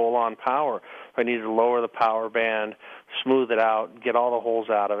the roll-on power. I needed to lower the power band, smooth it out, get all the holes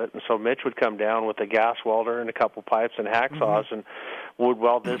out of it. And so Mitch would come down with a gas welder and a couple pipes and hacksaws, and would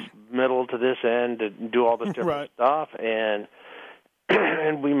weld this middle to this end and do all this different stuff. And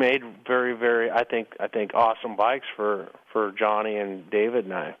we made very, very, I think awesome bikes for Johnny and David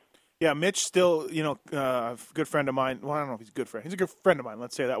and I. Yeah, Mitch still, a good friend of mine. Well, I don't know if he's a good friend. He's a good friend of mine,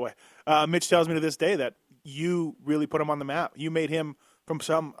 let's say it that way. Mitch tells me to this day that you really put him on the map. You made him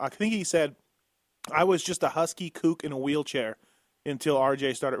I think he said, I was just a husky kook in a wheelchair until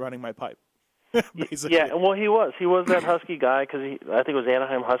RJ started running my pipe. Basically. Yeah, well, he was that husky guy, because I think it was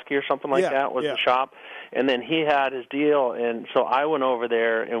Anaheim Husky or something like that was the shop, and then he had his deal, and so I went over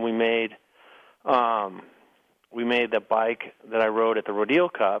there and we made the bike that I rode at the Rodeo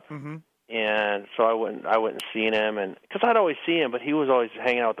Cup, and so I went and seen him, and because I'd always see him, but he was always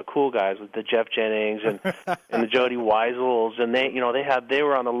hanging out with the cool guys, with the Jeff Jennings and and the Jody Weisels, and they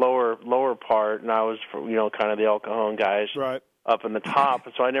were on the lower part, and I was kind of the El Cajon guys. Right. Up in the top,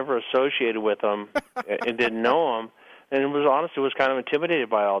 so I never associated with them and didn't know them, and was kind of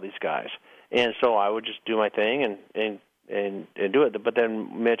intimidated by all these guys, and so I would just do my thing and do it. But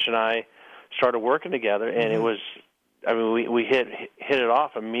then Mitch and I started working together, and it was, we hit it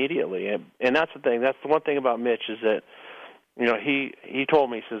off immediately, and that's the thing. That's the one thing about Mitch is that he told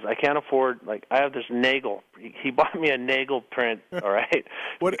me, he says, I can't afford, I have this Nagel. He bought me a Nagel print, all right,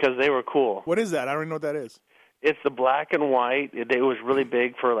 because they were cool. What is that? I don't even know what that is. It's the black and white. It was really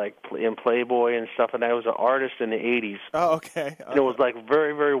big for in Playboy and stuff, and I was an artist in the '80s. Oh, okay. And it was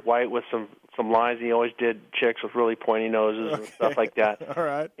very, very white with some lines. He always did chicks with really pointy noses and stuff like that. All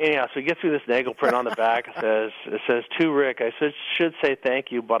right. And so he gets through this Nagel print on the back. It says to Rick. I should say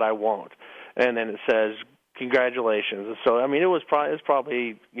thank you, but I won't. And then it says congratulations. And so it was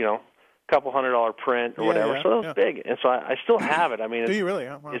probably couple $100 print or whatever. So it was big, and so I still have it. I mean, do you really?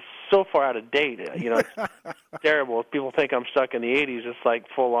 Wow. It's so far out of date. It's terrible. If people think I'm stuck in the '80s, it's like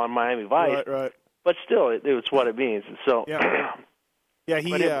full on Miami Vice. Right. But still, it's what it means. So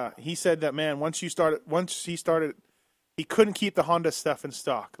he said that, man, once he started, he couldn't keep the Honda stuff in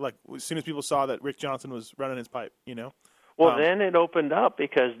stock. Like as soon as people saw that Rick Johnson was running his pipe, Well, then it opened up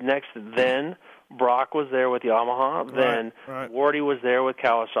because then Brock was there with Yamaha, then Wardy was there with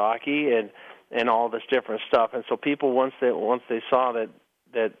Kawasaki, and all this different stuff. And so people once they saw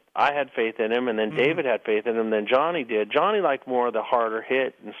that I had faith in him, and then David had faith in him, then Johnny did. Johnny liked more of the harder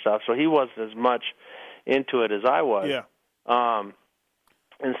hit and stuff, so he wasn't as much into it as I was. Yeah.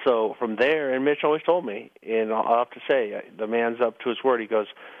 And so from there, and Mitch always told me, and I'll have to say, the man's up to his word. He goes,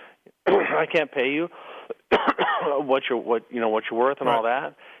 I can't pay you what you're worth and all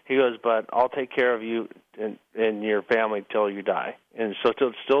that. He goes, but I'll take care of you and your family till you die. And so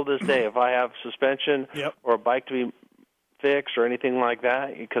still this day, if I have suspension or a bike to be fixed or anything like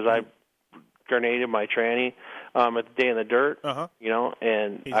that, because I grenaded my tranny at the Day in the Dirt,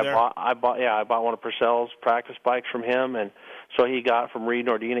 and I bought one of Purcell's practice bikes from him, and so he got from Reed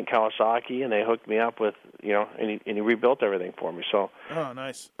Nordine at Kawasaki, and they hooked me up with and he rebuilt everything for me. So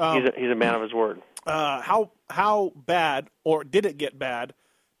nice. He's a man of his word. How bad, or did it get bad,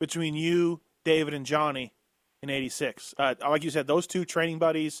 between you, David, and Johnny in '86? Like you said, those two training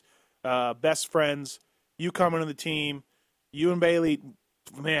buddies, best friends. You come into the team, you and Bailey.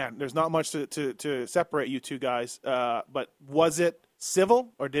 Man, there's not much to separate you two guys. But was it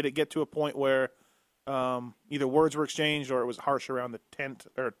civil, or did it get to a point where either words were exchanged or it was harsh around the tent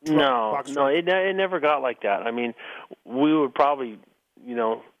or truck? No, it never got like that. I mean, we would probably,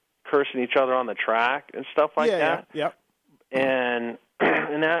 cursing each other on the track and stuff like that. Yeah. And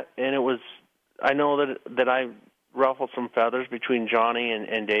it was. I know that I ruffled some feathers between Johnny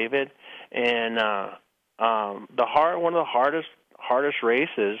and David, and one of the hardest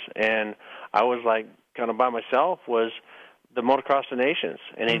races, and I was like kind of by myself, was the Motocross of Nations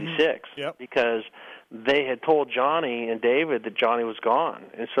in '86, because they had told Johnny and David that Johnny was gone,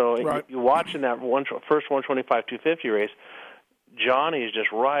 and so you watching that first 125 250 race, Johnny is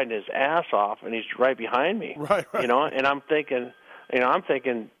just riding his ass off, and he's right behind me, right. And I'm thinking,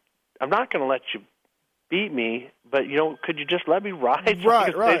 I'm not going to let you beat me, but could you just let me ride so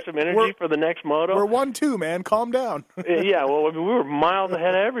I can save some energy for the next moto? We're 1-2, man. Calm down. Yeah, well, I mean, we were miles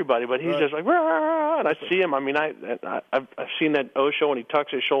ahead of everybody, but he's just like, rah, and I see him. I mean, I've seen that Osho when he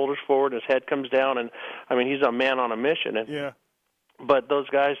tucks his shoulders forward, and his head comes down, and I mean, he's a man on a mission. And, but those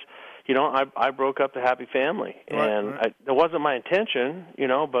guys, I broke up the happy family, and it wasn't my intention,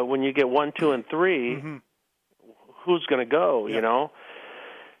 but when you get 1, 2, and 3, who's going to go,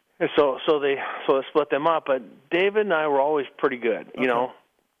 And so they split them up, but David and I were always pretty good,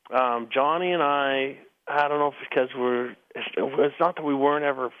 Johnny and I don't know if it's because it's not that we weren't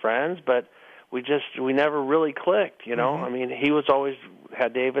ever friends, but we never really clicked, I mean, he was always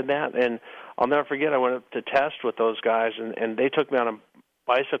had David that, and I'll never forget, I went up to test with those guys, and they took me on a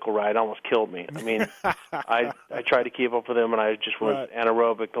bicycle ride, almost killed me. I mean, I tried to keep up with them, and I just was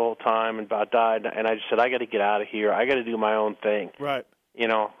anaerobic the whole time and about died, and I just said, I got to get out of here. I got to do my own thing. Right.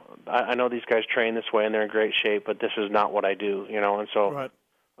 I know these guys train this way and they're in great shape, but this is not what I do, and so,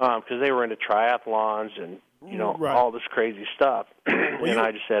 because they were into triathlons and, all this crazy stuff, and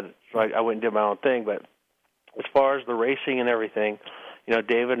I just said, so I went and did my own thing, but as far as the racing and everything,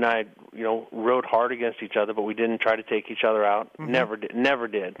 David and I, rode hard against each other, but we didn't try to take each other out, never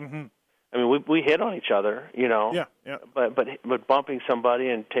did. I mean, we hit on each other, but bumping somebody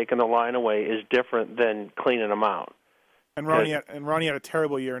and taking the line away is different than cleaning them out. And Ronnie had a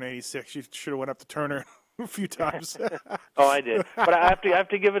terrible year in '86. You should have went up to Turner a few times. Oh, I did. But I have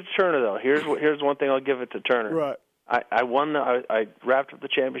to give it to Turner though. Here's one thing I'll give it to Turner. Right. I wrapped up the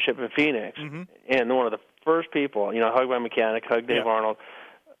championship in Phoenix, and one of the first people, hug my mechanic, hug Dave Arnold.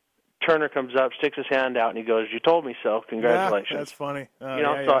 Turner comes up, sticks his hand out, and he goes, "You told me so. Congratulations." Yeah, that's funny. So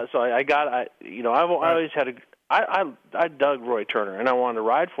I always had I dug Roy Turner, and I wanted to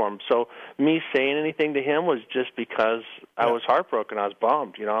ride for him. So me saying anything to him was just because I was heartbroken. I was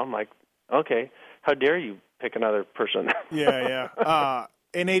bummed. I'm like, okay, how dare you pick another person?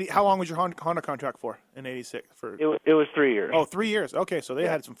 In '80, how long was your Honda contract for in '86? It was 3 years. Oh, 3 years. Okay, so they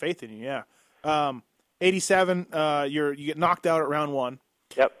had some faith in you. Yeah. '87, you get knocked out at round 1.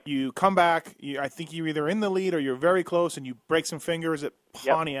 Yep. You come back. I think you're either in the lead or you're very close, and you break some fingers at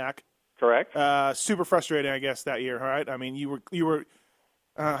Pontiac. Yep. Correct. Super frustrating, I guess, that year. All right. I mean, you were.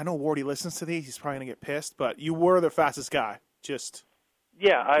 I know Wardy listens to these. He's probably gonna get pissed, but you were the fastest guy.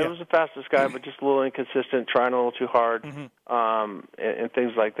 I was the fastest guy, but just a little inconsistent, trying a little too hard, and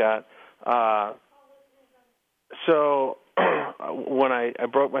things like that. So when I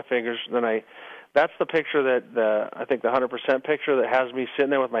broke my fingers, that's the picture that I think the 100% picture that has me sitting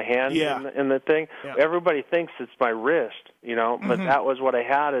there with my hand in the thing. Yeah. Everybody thinks it's my wrist, but that was what I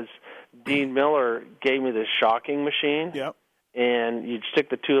had. Is Dean Miller gave me this shocking machine, and you'd stick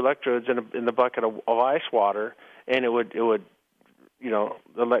the 2 electrodes in the bucket of ice water, and it would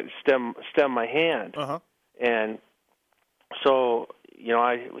stem my hand, and so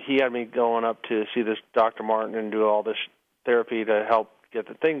he had me going up to see this Dr. Martin and do all this therapy to help get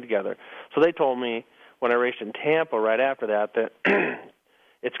the thing together. So they told me when I raced in Tampa right after that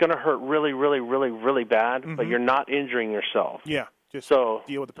it's going to hurt really, really, really, really bad, but you're not injuring yourself. Yeah, just deal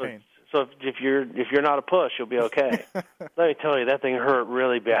with the pain. So if you're not a push, you'll be okay. Let me tell you, that thing hurt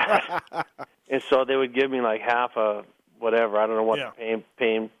really bad. And so they would give me like half a whatever. I don't know what the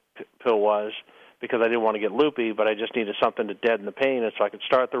pain pill was, because I didn't want to get loopy, but I just needed something to deaden the pain, and so I could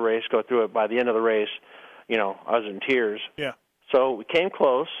start the race, go through it. By the end of the race, I was in tears. Yeah. So we came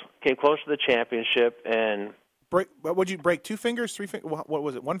close to the championship, and would you break 2 fingers, 3 fingers? What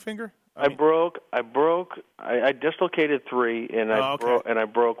was it? 1 finger? I dislocated 3, and I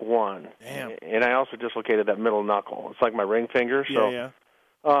broke 1. Damn. And I also dislocated that middle knuckle. It's like my ring finger. So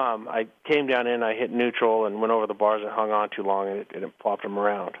I came down in, I hit neutral, and went over the bars and hung on too long, and it plopped them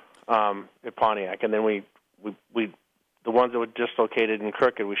around at Pontiac. And then we the ones that were dislocated and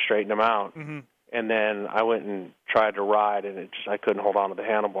crooked, we straightened them out. And then I went and tried to ride, and I couldn't hold on to the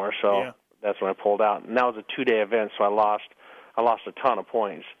handlebar, so that's when I pulled out. And that was a 2-day event, so I lost a ton of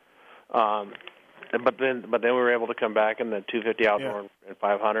points. But then we were able to come back in the 250 outdoor and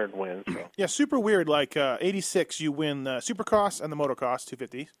 500 wins. So. Yeah, super weird. Like 86, you win the Supercross and the Motocross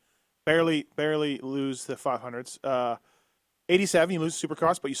 250. Barely lose the 500s. 87, you lose the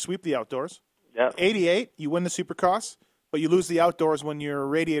Supercross, but you sweep the outdoors. Yeah. 88, you win the Supercross, but you lose the outdoors when your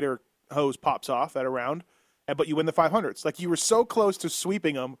radiator hose pops off at a round, but you win the 500s. Like, you were so close to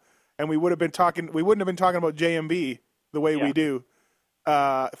sweeping them, and we wouldn't have been talking about JMB the way we do.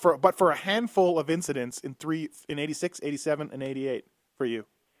 But for a handful of incidents in 86, 87, and 88 for you.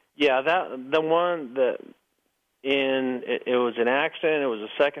 Yeah, the one that it was an accident. It was a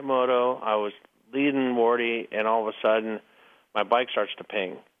second moto. I was leading Wardy, and all of a sudden my bike starts to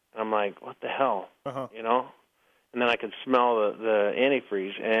ping. And I'm like, what the hell? And then I could smell the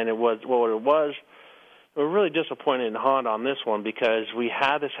antifreeze, and we were really disappointed in Honda on this one, because we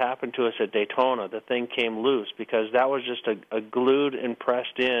had this happen to us at Daytona. The thing came loose because that was just a glued and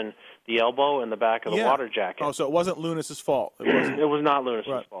pressed in the elbow and the back of the water jacket. Oh, so it wasn't Lunas's fault. It was not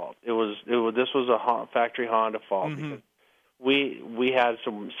Lunas's fault. This was a factory Honda fault, because we had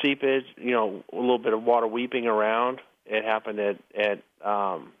some seepage, a little bit of water weeping around. It happened at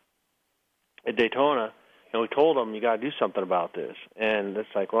Daytona. And we told them, you got to do something about this. And it's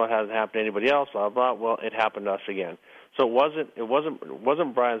like, well, it hasn't happened to anybody else, blah, blah. Well, it happened to us again. So it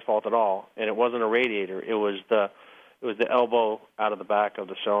wasn't Brian's fault at all, and it wasn't a radiator. It was the elbow out of the back of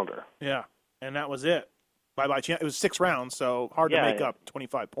the cylinder. Yeah, and that was it. By chance, it was 6 rounds, so hard to make up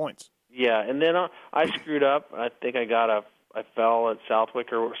 25 points. Yeah, and then I screwed up. I think I fell at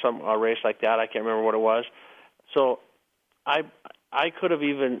Southwick or a race like that. I can't remember what it was. So I could have,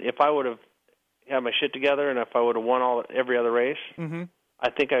 even if I would have had my shit together, and if I would have won every other race, I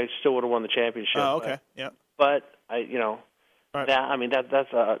think I still would have won the championship. Oh, okay, But that's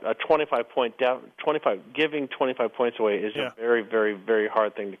a 25-point giving 25 points away is a very, very, very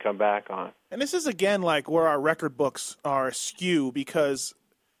hard thing to come back on. And this is again like where our record books are askew, because,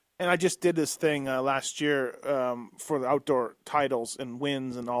 and I just did this thing last year for the outdoor titles and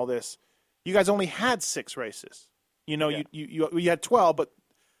wins and all this. You guys only had 6 races. You had 12, but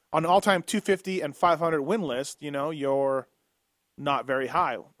on an all-time 250 and 500 win list, you're not very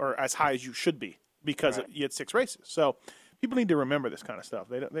high, or as high as you should be, because you had 6 races. So people need to remember this kind of stuff.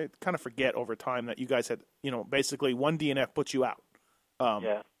 They kind of forget over time that you guys had, basically one DNF put you out.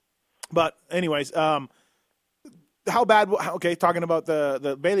 But anyways, how bad? Okay, talking about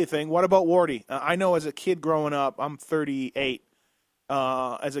the Bailey thing. What about Wardy? I know as a kid growing up, I'm 38.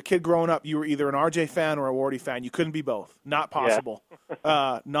 As a kid growing up, you were either an RJ fan or a Wardy fan. You couldn't be both. Not possible.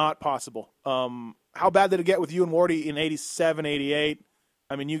 Not possible. How bad did it get with you and Wardy in 87, 88?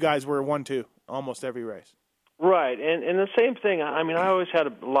 I mean, you guys were 1-2 almost every race. Right, and the same thing. I mean, I always had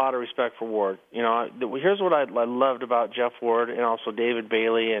a lot of respect for Ward. Here's what I loved about Jeff Ward, and also David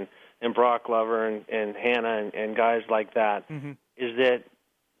Bailey and Brock Glover and Hannah and guys like that, is that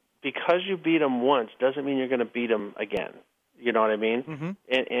because you beat them once doesn't mean you're going to beat them again. You know what I mean?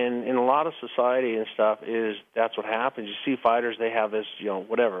 And in a lot of society and stuff, that's what happens. You see fighters, they have this,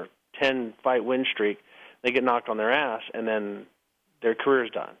 10-fight win streak. They get knocked on their ass, and then their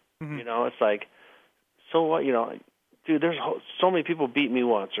career's done. Mm-hmm. You know, it's like, so what? You know, dude, there's so many people beat me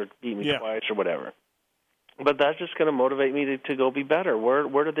once or beat me twice or whatever. But that's just going to motivate me to go be better.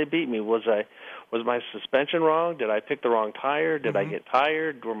 Where did they beat me? Was my suspension wrong? Did I pick the wrong tire? Did I get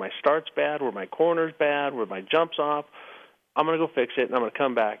tired? Were my starts bad? Were my corners bad? Were my jumps off? I'm going to go fix it, and I'm going to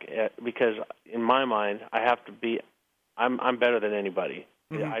come back because in my mind, I have to be. I'm better than anybody.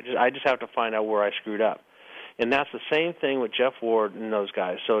 Mm-hmm. I just have to find out where I screwed up, and that's the same thing with Jeff Ward and those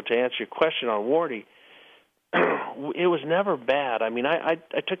guys. So to answer your question on Wardy, it was never bad. I mean, I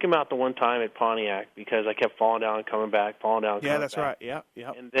took him out the one time at Pontiac because I kept falling down and coming back, falling down and coming back. Yeah, that's right.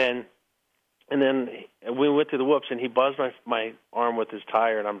 Yeah. And then we went through the whoops, and he buzzed my arm with his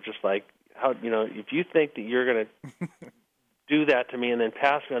tire, and I'm just like, how, you know, if you think that you're going to do that to me and then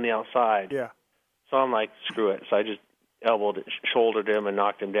pass me on the outside. Yeah. So I'm like, screw it. So I just shouldered him and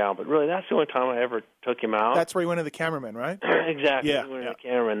knocked him down. But really, that's the only time I ever took him out. That's where he went to the cameraman, right? Exactly. Yeah. He went to the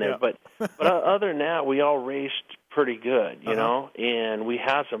cameraman there. Yeah. But other than that, we all raced pretty good, you know, and we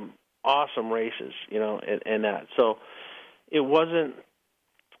had some awesome races, you know, and that. So it wasn't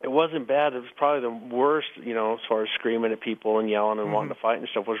bad. It was probably the worst, you know, as far as screaming at people and yelling and wanting to fight and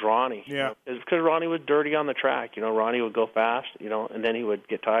stuff was Ronnie. Yeah. You know, because Ronnie was dirty on the track. You know, Ronnie would go fast, you know, and then he would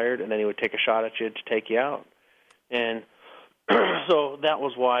get tired, and then he would take a shot at you to take you out. And so that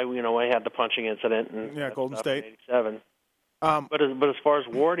was why, you know, I had the punching incident. And Golden State. In '87. But as far as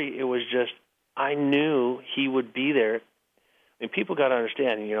Wardy, it was just, I knew he would be there. I mean, people got to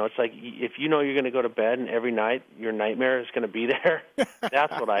understand, you know, it's like if you know you're going to go to bed and every night your nightmare is going to be there,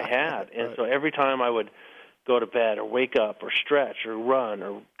 that's what I had. And so every time I would go to bed or wake up or stretch or run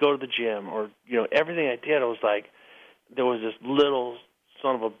or go to the gym or, you know, everything I did, I was like, there was this little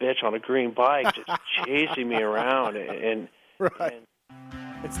son of a bitch on a green bike just chasing me around. And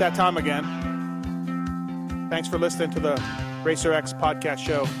It's that time again. Thanks for listening to the Racer X podcast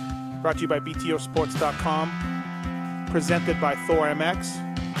show, brought to you by BTOsports.com, presented by Thor MX.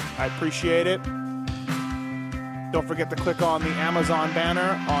 I appreciate it. Don't forget to click on the Amazon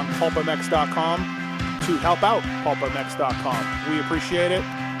banner on PulpMX.com to help out PulpMX.com. We appreciate it.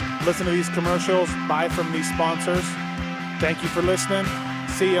 Listen to these commercials. Buy from these sponsors. Thank you for listening.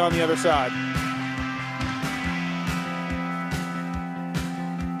 See you on the other side.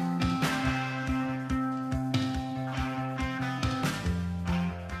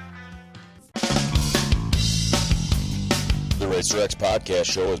 The Racer X podcast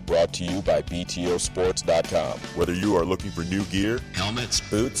show is brought to you by BTOsports.com. Whether you are looking for new gear, Helmets,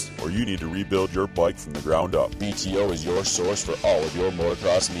 boots, or you need to rebuild your bike from the ground up, BTO is your source for all of your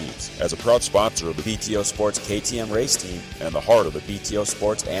motocross needs. as a proud sponsor of the BTO Sports KTM race team and the heart of the BTO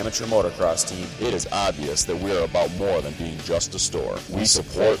Sports amateur motocross team, it is obvious that we are about more than being just a store. We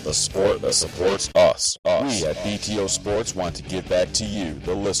support the sport that supports us. We at BTO Sports want to give back to you,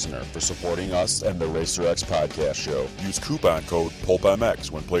 the listener, for supporting us and the Racer X podcast show. Use coupon code PulpMX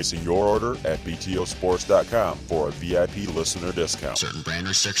when placing your order at BTOsports.com for a VIP listener discount. Certain brand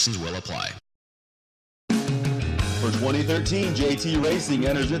restrictions will apply. For 2013, JT Racing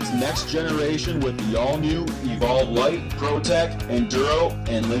enters its next generation with the all-new Evolve Light, ProTech, Enduro,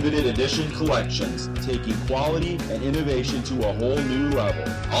 and limited edition collections, taking quality and innovation to a whole new level.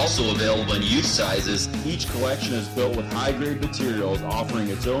 Also available in youth sizes. Each collection is built with high-grade materials, offering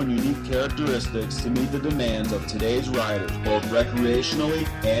its own unique characteristics to meet the demands of today's riders, both recreationally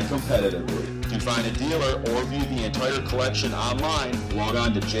and competitively. To find a dealer or view the entire collection online, log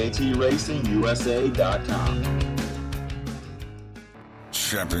on to jtracingusa.com.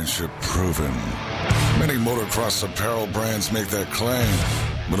 Championship proven. Many motocross apparel brands make that claim,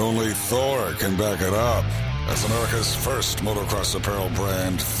 but only Thor can back it up. As America's first motocross apparel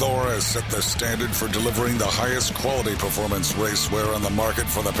brand, Thor has set the standard for delivering the highest quality performance racewear on the market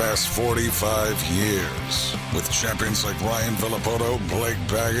for the past 45 years. With champions like Ryan Villapoto, Blake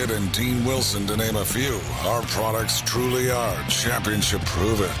Baggett, and Dean Wilson, to name a few, our products truly are championship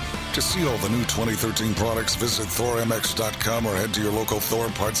proven. To see all the new 2013 products, visit ThorMX.com or head to your local Thor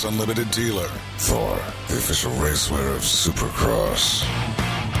Parts Unlimited dealer. Thor, the official racewear of Supercross.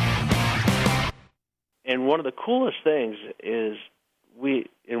 And one of the coolest things is Wardy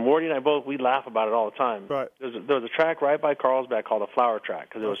and I both, we laugh about it all the time. Right. There was a track right by Carlsbad called the Flower Track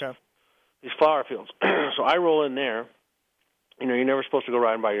because it was these flower fields. So I roll in there. You know, you're never supposed to go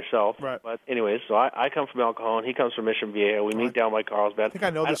riding by yourself. Right. But anyways, so I come from El Cajon. He comes from Mission Viejo. We meet down by Carlsbad. I think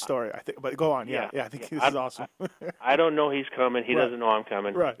I know this story. But go on. Yeah, I think this is awesome. I don't know he's coming. He doesn't know I'm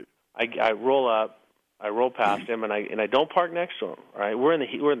coming. Right. I roll up. I roll past him, and I don't park next to him. Right. We're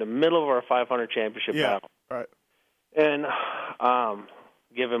in the middle of our 500 championship battle. Right. And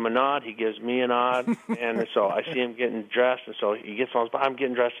give him a nod. He gives me a nod, and so I see him getting dressed, and so he gets on. I'm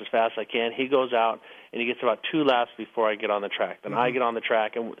getting dressed as fast as I can. He goes out, and he gets about 2 laps before I get on the track. Then I get on the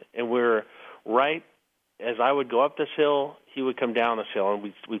track, and we're right as I would go up this hill, he would come down this hill,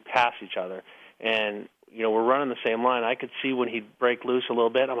 and we'd pass each other. And we're running the same line. I could see when he'd break loose a little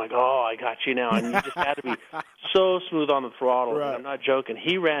bit. I'm like, oh, I got you now. And he just had to be so smooth on the throttle. Right. I'm not joking.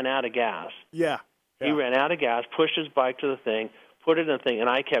 He ran out of gas. Yeah. He ran out of gas, pushed his bike to the thing, put it in the thing, and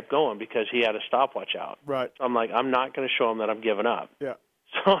I kept going because he had a stopwatch out. Right. So I'm like, I'm not going to show him that I'm giving up. Yeah.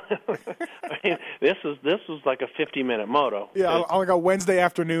 So I mean, this was like a 50-minute moto. Yeah, on like a Wednesday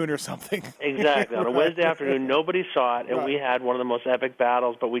afternoon or something. Exactly. On a Wednesday afternoon, nobody saw it, and we had one of the most epic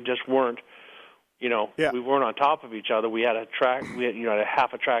battles, but we just weren't. We weren't on top of each other. We had a track. We had, a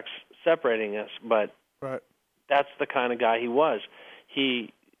half a track separating us, but that's the kind of guy he was.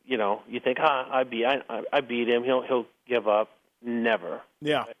 He, you think, I beat him. He'll give up. Never.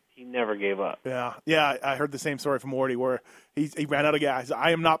 Yeah. He never gave up. Yeah. Yeah. I heard the same story from Wardy where he ran out of gas.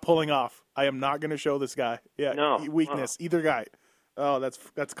 I am not pulling off. I am not going to show this guy. Yeah. No. Weakness. Either guy. Oh,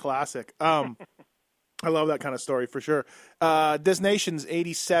 that's classic. I love that kind of story for sure. This Nation's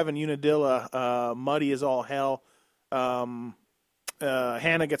 87 Unadilla, muddy as all hell.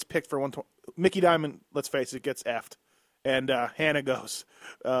 Hannah gets picked for 120. Mickey Diamond, let's face it, gets effed. And Hannah goes.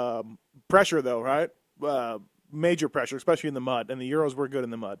 Pressure, though, right? Major pressure, especially in the mud. And the Euros were good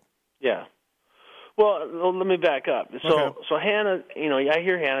in the mud. Yeah. Well, let me back up. So Hannah, I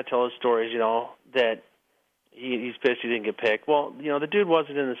hear Hannah tell his stories, that he's pissed he didn't get picked. Well, the dude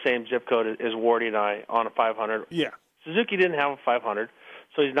wasn't in the same zip code as Wardy and I on a 500. Yeah. Suzuki didn't have a 500,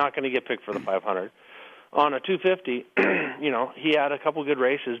 so he's not going to get picked for the 500. On a 250, he had a couple good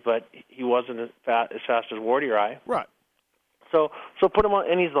races, but he wasn't as fast as Wardy or I. Right. So put him on,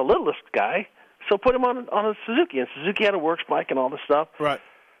 and he's the littlest guy, so put him on a Suzuki, and Suzuki had a works bike and all this stuff. Right.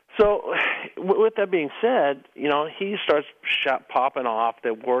 So, with that being said, he starts popping off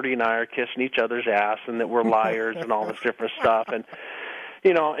that Wardy and I are kissing each other's ass and that we're liars and all this different stuff. And,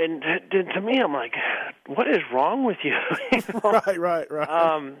 and to me, I'm like, what is wrong with you? Right.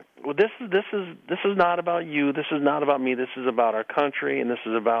 Well, this is not about you. This is not about me. This is about our country, and this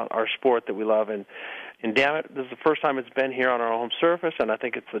is about our sport that we love. And damn it, this is the first time it's been here on our home surface, and I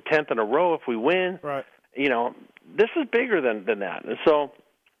think it's the 10th in a row if we win. Right. This is bigger than that. And so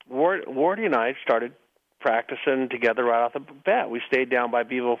Wardy and I started practicing together right off the bat. We stayed down by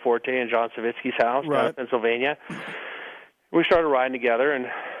Bevo Forte and John Savitsky's house down in Pennsylvania. We started riding together, and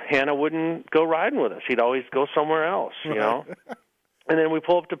Hannah wouldn't go riding with us. He'd always go somewhere else, And then we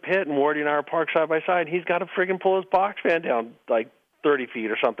pull up to pit, and Wardy and I are parked side by side. He's got to friggin' pull his box fan down like 30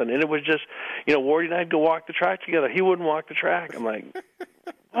 feet or something. And it was just, Wardy and I'd go walk the track together. He wouldn't walk the track. I'm like,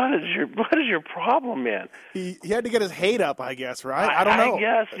 what is your problem, man? He had to get his hate up, I guess, right? I don't know.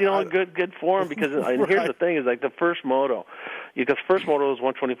 I guess, good for him because and here's the thing is like the first moto, because first moto was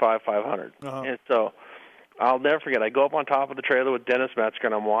 125 500. And so I'll never forget. I go up on top of the trailer with Dennis Metzger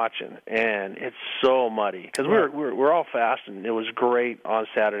and I'm watching, and it's so muddy because we're all fast, and it was great on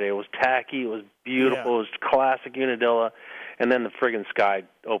Saturday. It was tacky, it was beautiful, it was classic Unadilla, and then the friggin' sky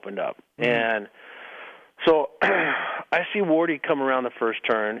opened up, and so I see Wardy come around the first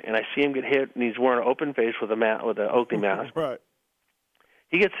turn, and I see him get hit, and he's wearing an open face with an Oakley mask. Right.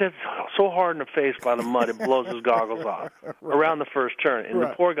 He gets hit so hard in the face by the mud it blows his goggles off around the first turn, and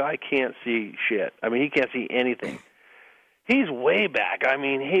the poor guy can't see shit. I mean, he can't see anything. He's way back. I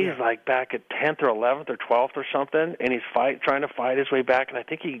mean, he's like back at 10th or 11th or 12th or something, and he's trying to fight his way back. And I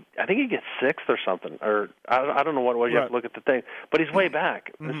think he gets 6th or something, or I don't know what it was. You have to look at the thing, but he's way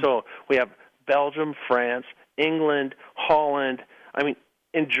back. And so we have Belgium, France, England, Holland. I mean,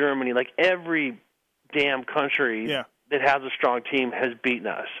 in Germany, like every damn country that has a strong team has beaten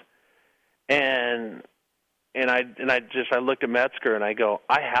us. And I looked at Metzger and I go,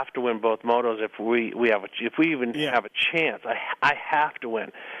 I have to win both motos if we even have a chance. I have to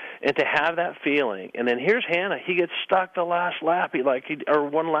win. And to have that feeling, and then here's Hannah. He gets stuck the last lap. Or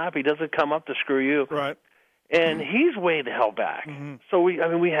one lap. He doesn't come up to screw you. Right. And he's way the hell back. So we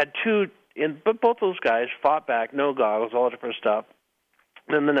had two, but both those guys fought back, no goggles, all different stuff.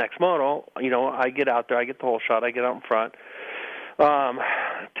 Then the next moto, I get out there, I get the whole shot, I get out in front.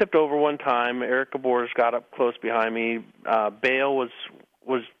 Tipped over one time. Eric Gabors got up close behind me. Bale was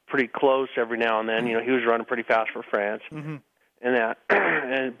pretty close every now and then. He was running pretty fast for France. And that,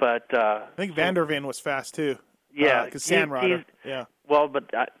 but I think Van der Ven was fast too. Yeah, because Sandrider. Yeah. Well,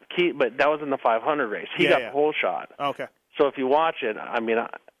 but that was in the 500 race. He got the whole shot. Okay. So if you watch it, I was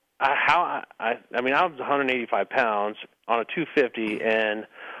 185 pounds on a 250, and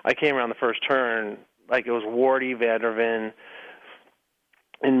I came around the first turn like it was Wardy, Van der Ven,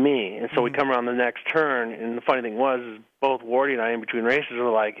 and me. And so we come around the next turn, and the funny thing was is both Wardy and I in between races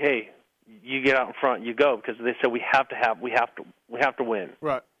were like, "Hey, you get out in front, you go," because they said we have to win.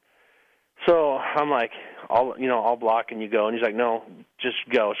 Right. So I'm like, I'll block and you go. And he's like, no, just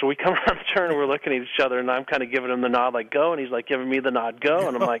go. So we come around the turn and we're looking at each other, and I'm kind of giving him the nod, like, go. And he's like giving me the nod, go.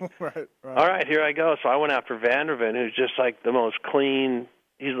 And I'm like, right. All right, here I go. So I went after Vanderven, who's just like the most clean.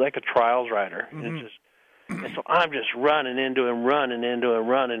 He's like a trials rider. And so I'm just running into him,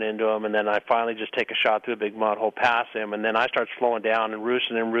 and then I finally just take a shot through a big mud hole past him, and then I start slowing down and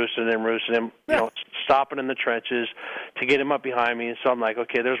roosting him, stopping in the trenches to get him up behind me. And so I'm like,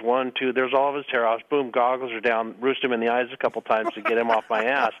 okay, there's 1, 2, there's all of his tear-offs. Boom, goggles are down, roost him in the eyes a couple times to get him off my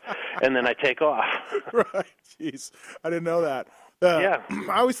ass, and then I take off. Right, jeez, I didn't know that. Yeah.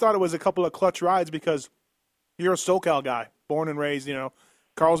 I always thought it was a couple of clutch rides because you're a SoCal guy, born and raised,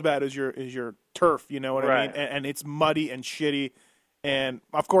 Carlsbad is your turf, you know what I mean? And it's muddy and shitty. And,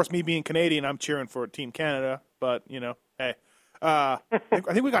 of course, me being Canadian, I'm cheering for Team Canada. But, hey. I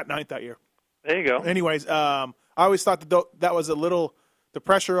think we got 9th that year. There you go. Anyways, I always thought that was the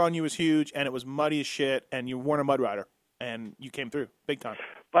pressure on you was huge, and it was muddy as shit, and you weren't a mud rider. And you came through big time.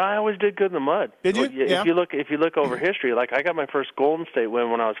 But I always did good in the mud. Did you? Yeah. If you look over history, like I got my first Golden State win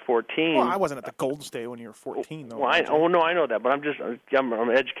when I was 14. Well, I wasn't at the Golden State when you were 14, though. Well, I know that, but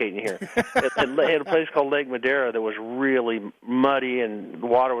I'm educating you here. It had a place called Lake Madera that was really muddy, and the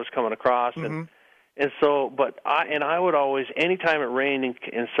water was coming across, and so, but I would always, anytime it rained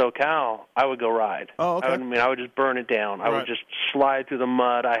in SoCal, I would go ride. Oh, okay. I would just burn it down. I would just slide through the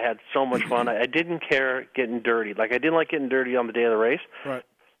mud. I had so much fun. I didn't care getting dirty. Like I didn't like getting dirty on the day of the race. Right.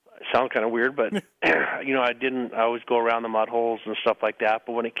 Sounds kind of weird, but I didn't. I always go around the mud holes and stuff like that.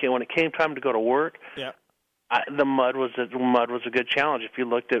 But when it came time to go to work, the mud was a good challenge. If you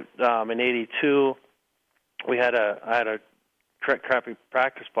looked at in '82, I had a crappy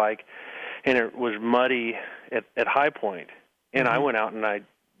practice bike, and it was muddy at High Point, and I went out and I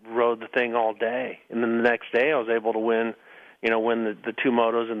rode the thing all day. And then the next day, I was able to win the 2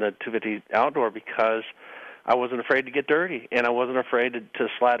 motos and the 250 outdoor because I wasn't afraid to get dirty, and I wasn't afraid to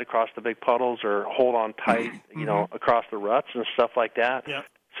slide across the big puddles or hold on tight, across the ruts and stuff like that. Yeah.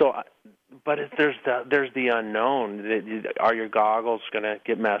 So, but there's the unknown. Are your goggles going to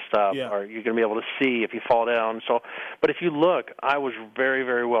get messed up? Yeah. Are you going to be able to see if you fall down? So, but if you look, I was very,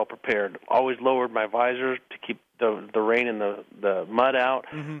 very well prepared. Always lowered my visor to keep the rain and the mud out.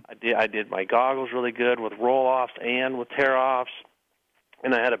 I did my goggles really good with roll-offs and with tear-offs.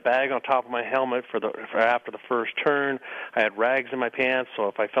 And I had a bag on top of my helmet for after the first turn. I had rags in my pants, so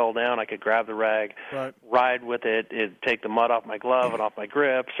if I fell down, I could grab the rag, ride with it, it'd take the mud off my glove and off my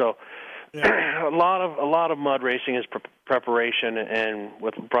grip. So a lot of mud racing is preparation, and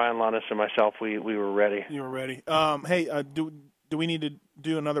with Brian Lunas and myself, we were ready. You were ready. Hey, do we need to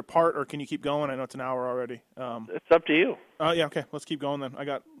do another part, or can you keep going? I know it's an hour already. It's up to you. Yeah, okay. Let's keep going then. I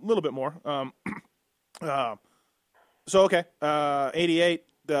got a little bit more. So, okay, 88,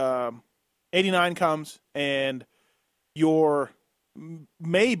 89 comes, and you're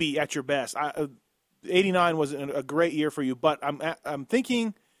maybe at your best. 89 was a great year for you, but I'm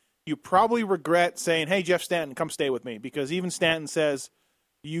thinking you probably regret saying, hey, Jeff Stanton, come stay with me, because even Stanton says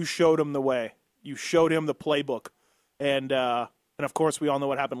you showed him the way. You showed him the playbook. And of course, we all know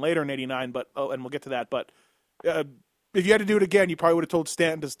what happened later in 89, and we'll get to that. But if you had to do it again, you probably would have told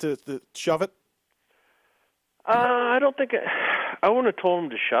Stanton to shove it? I don't think I wouldn't have told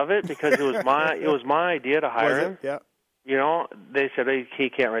him to shove it because it was my idea to hire him. Yeah. They said he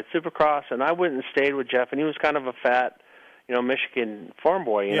can't ride Supercross, and I went and stayed with Jeff, and he was kind of a fat, Michigan farm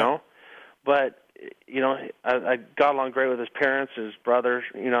boy, you know. But I got along great with his parents, his brothers,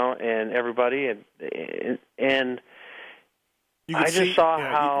 and everybody, and I just saw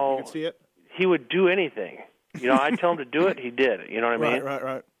how you could see it. He would do anything. I'd tell him to do it, he did it. You know what I mean?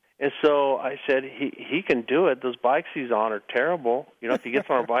 Right. And so I said, he can do it. Those bikes he's on are terrible. If he gets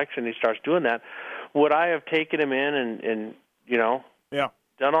on our bikes and he starts doing that, would I have taken him in and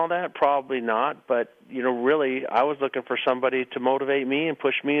done all that? Probably not. But, really, I was looking for somebody to motivate me and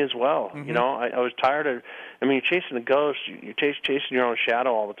push me as well. Mm-hmm. I was tired of, you're chasing a ghost. You're chasing your own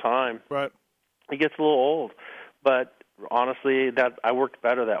shadow all the time. Right. It gets a little old. But honestly, I worked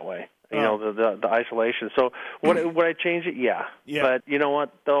better that way. The isolation. So would I change it? Yeah. But you know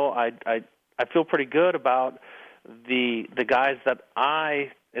what though? I feel pretty good about the guys that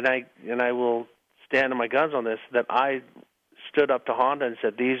I will stand on my guns on this, that I stood up to Honda and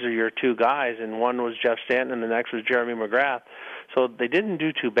said, these are your 2 guys, and one was Jeff Stanton and the next was Jeremy McGrath. So they didn't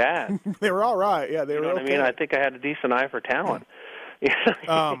do too bad. They were all right. Yeah, they were okay. I mean, I think I had a decent eye for talent.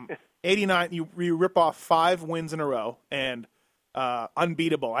 89, you rip off 5 wins in a row, and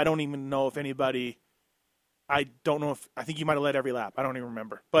unbeatable. I don't even know if anybody. I think you might have led every lap. I don't even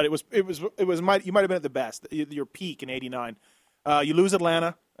remember, but you might have been at the best. Your peak in '89. You lose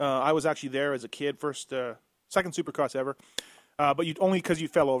Atlanta. I was actually there as a kid, second Supercross ever, but only because you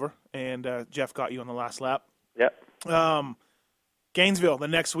fell over and Jeff got you on the last lap. Yep. Gainesville, the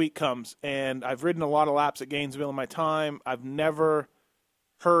next week comes, and I've ridden a lot of laps at Gainesville in my time. I've never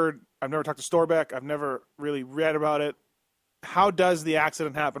talked to Storbeck. I've never really read about it. How does the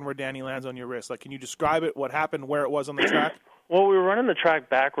accident happen where Danny lands on your wrist? Like, can you describe it, what happened, where it was on the track? Well, we were running the track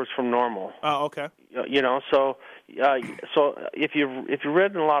backwards from normal. Oh, okay. So if you've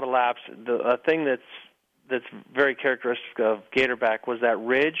ridden a lot of laps, the thing that's very characteristic of Gatorback was that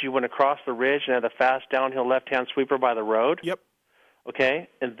ridge. You went across the ridge and had the fast downhill left-hand sweeper by the road. Yep. Okay,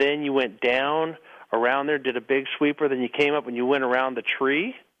 and then you went down around there, did a big sweeper, then you came up and you went around the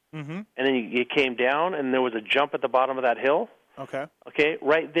tree. Mm-hmm. And then you came down, and there was a jump at the bottom of that hill. Okay. Okay,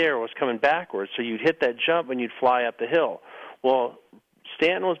 right there was coming backwards. So you'd hit that jump, and you'd fly up the hill. Well,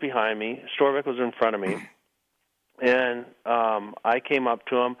 Stanton was behind me. Storbeck was in front of me. And I came up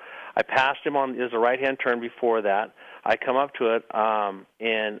to him. I passed him there's a right-hand turn before that. I come up to it,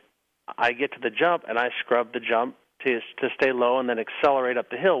 and I get to the jump, and I scrub the jump to stay low and then accelerate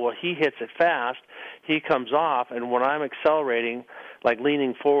up the hill. Well, he hits it fast. He comes off, and when I'm accelerating, like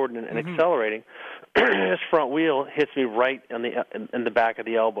leaning forward and accelerating, his front wheel hits me right in the back of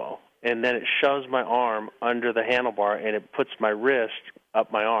the elbow, and then it shoves my arm under the handlebar, and it puts my wrist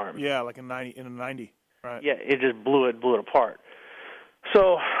up my arm. Yeah, like in a 90, right? Yeah, it just blew it apart.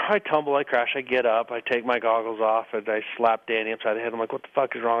 So I tumble, I crash, I get up, I take my goggles off, and I slap Danny upside the head. I'm like, "What the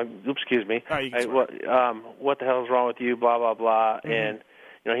fuck is wrong? Oops, excuse me. What the hell is wrong with you? Blah blah blah." Mm-hmm.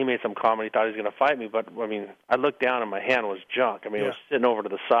 And he made some comment. He thought he was going to fight me, but I mean, I looked down and my hand was junk. I mean, It was sitting over to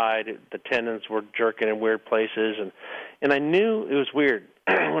the side. The tendons were jerking in weird places, and I knew it was weird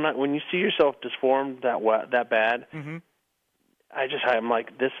when you see yourself disformed that bad. Mm-hmm. I'm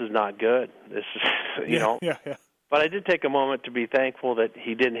like, this is not good. This is Yeah. But I did take a moment to be thankful that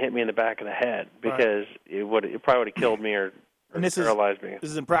he didn't hit me in the back of the head, because it probably would have killed me or paralyzed me.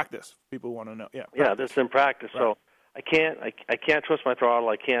 This is in practice. People want to know. Yeah. Yeah, this is in practice. Right. So I can't twist my throttle.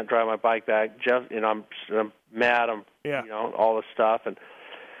 I can't drive my bike back. Jeff, I'm mad. All this stuff. And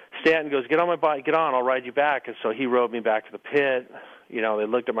Stanton goes, "Get on my bike. Get on. I'll ride you back." And so he rode me back to the pit. They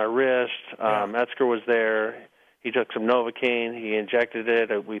looked at my wrist. Metzger was there. He took some Novocaine. He injected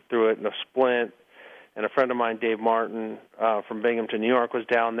it. We threw it in a splint. And a friend of mine, Dave Martin, from Binghamton, New York, was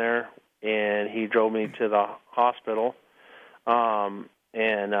down there, and he drove me to the hospital, and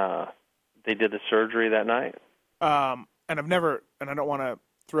they did the surgery that night. And I don't want to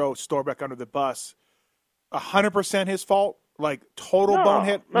throw Storbeck under the bus. 100% his fault, like total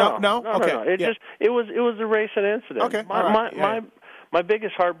bonehead. No. Okay. It was a racing incident. Okay. My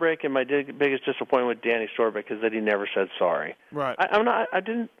biggest heartbreak and my biggest disappointment with Danny Storbeck is that he never said sorry. Right.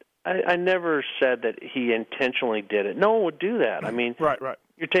 I never said that he intentionally did it. No one would do that. I mean, right.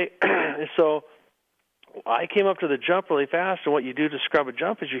 So I came up to the jump really fast, and what you do to scrub a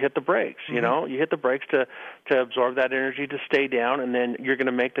jump is you hit the brakes. You hit the brakes to absorb that energy to stay down, and then you're going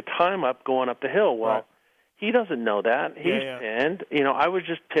to make the time up going up the hill. Well, he doesn't know that. He's pinned. I was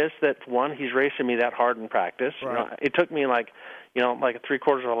just pissed that he's racing me that hard in practice. Right. It took me like a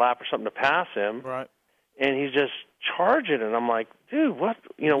 3/4 of a lap or something to pass him. Right. And he's just charging, and I'm like, dude, what?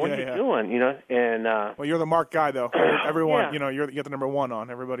 What are you doing? And well, you're the marked guy, though. Everyone, you're the number one on.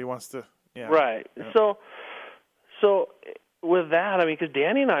 Everybody wants to. Yeah. Right. Yeah. So with that, I mean, because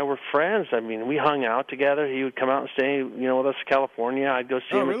Danny and I were friends. I mean, we hung out together. He would come out and stay, with us in California. I'd go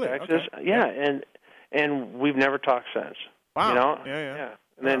see him in Texas. Okay. Yeah, and we've never talked since. Wow. Yeah.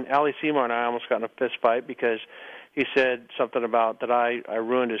 And then Ali Seymour and I almost got in a fist fight because he said something about that I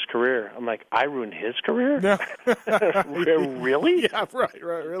ruined his career. I'm like, I ruined his career? Yeah. Really? Yeah, right,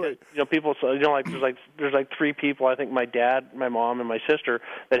 really. People, there's like 3 people, I think my dad, my mom, and my sister,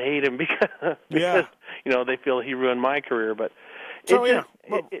 that hate him because they feel he ruined my career. But it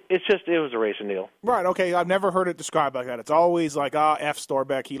was a racing deal. Right, okay. I've never heard it described like that. It's always like, F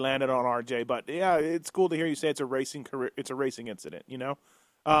Storbeck, he landed on RJ. But, yeah, it's cool to hear you say it's a racing career. It's a racing incident, Yeah.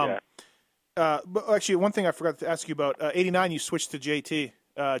 But actually, one thing I forgot to ask you about, 89, you switched to JT.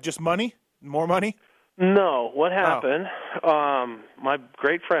 Just money? More money? No. What happened, my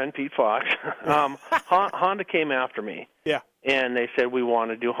great friend, Pete Fox, Honda came after me. Yeah. And they said, we want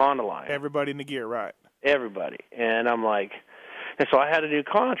to do Honda line. Everybody in the gear, right. Everybody. And I'm like, and so I had a new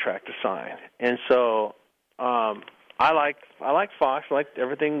contract to sign. And so I liked Fox, I liked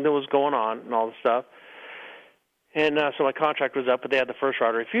everything that was going on and all the stuff. And so my contract was up, but they had the first right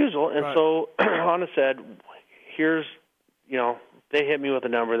of refusal. And so Honda said, here's, they hit me with a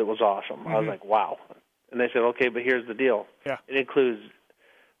number that was awesome. I was like, wow. And they said, okay, but here's the deal. Yeah. It includes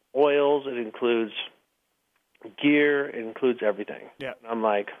oils, it includes gear, it includes everything. Yeah. And I'm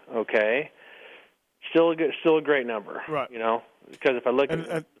like, okay, still a great number, right? Because if I look at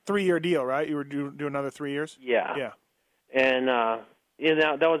a 3-year deal, right? You were do another 3 years. Yeah. Yeah. And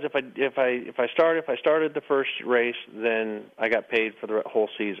that was if I started the first race, then I got paid for the whole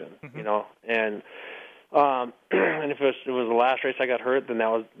season, and and if it was the last race I got hurt, then that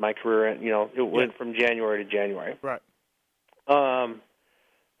was my career. It went from January to January. Right.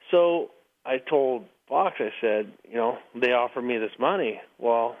 So I told Fox, I said, they offered me this money.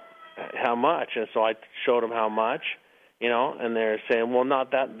 Well, how much? And so I showed them how much, and they're saying, well,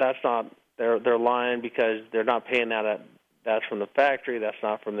 not that. That's not. They're lying because they're not paying that. That's from the factory. That's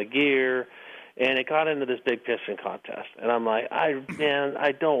not from the gear. And it got into this big pissing contest. And I'm like, I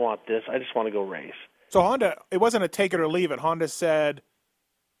don't want this. I just want to go race. So Honda, it wasn't a take it or leave it. Honda said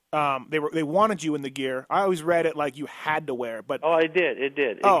they wanted you in the gear. I always read it like you had to wear it, but it did. It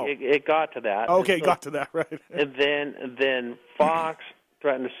did. Oh. It got to that. Okay, it got to that, right? And then Fox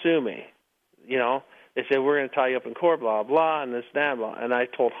threatened to sue me. They said, we're going to tie you up in court, blah blah, and this that blah. And I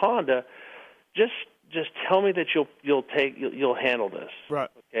told Honda, just tell me that you'll handle this. Right.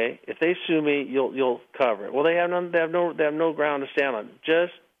 Okay. If they sue me, you'll cover it. Well, they have no ground to stand on.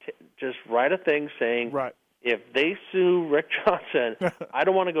 Just write a thing saying, right, if they sue Rick Johnson, I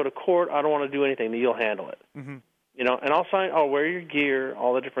don't want to go to court. I don't want to do anything. You'll handle it. Mm-hmm. And I'll wear your gear,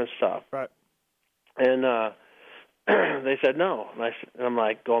 all the different stuff. Right. And they said no. And I'm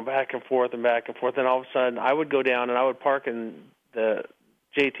like going back and forth, and all of a sudden I would go down and I would park in the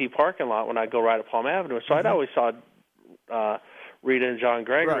JT parking lot when I go right up Palm Avenue. So I'd always saw Rita and John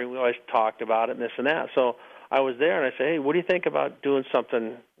Gregory. Right. And we always talked about it and this and that. So I was there and I said, hey, what do you think about doing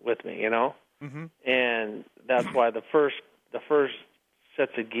something with me? Mm-hmm. And that's why the first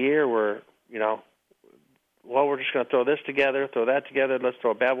sets of gear were, well, we're just going to throw this together, throw that together. Let's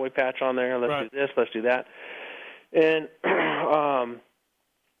throw a bad boy patch on there. Let's do this. Let's do that. And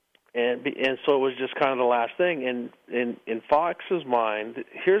and so it was just kind of the last thing. And in Fox's mind,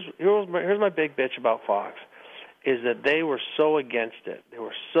 here's my big bitch about Fox, is that they were so against it. They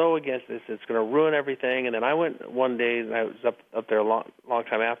were so against this. It's going to ruin everything. And then I went one day, and I was up there a long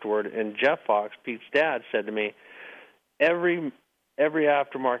time afterward, and Jeff Fox, Pete's dad, said to me, every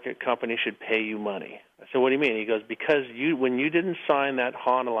aftermarket company should pay you money. I said, what do you mean? He goes, because when you didn't sign that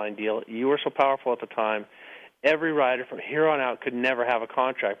Honda line deal, you were so powerful at the time, every rider from here on out could never have a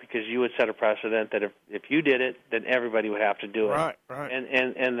contract because you would set a precedent that if you did it, then everybody would have to do it. Right.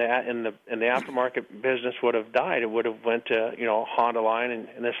 And the aftermarket business would have died. It would have went to Honda line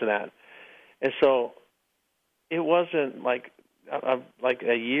and this and that. And so it wasn't like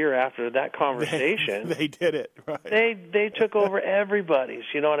a year after that conversation, they did it. Right. They took over everybody's.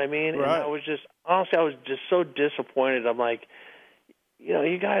 You know what I mean? Right. And I was just so disappointed. I'm like,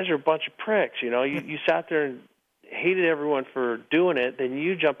 you guys are a bunch of pricks. You sat there and hated everyone for doing it. Then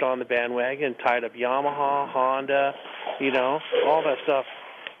you jumped on the bandwagon and tied up Yamaha, Honda, all that stuff.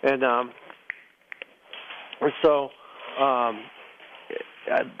 And so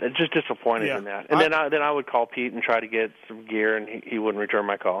just disappointed in that. And then I would call Pete and try to get some gear, and he wouldn't return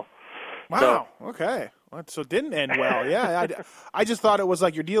my call. Wow. So, okay. So it didn't end well. Yeah. I just thought it was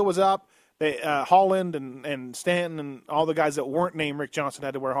like your deal was up. They, Holland and Stanton and all the guys that weren't named Rick Johnson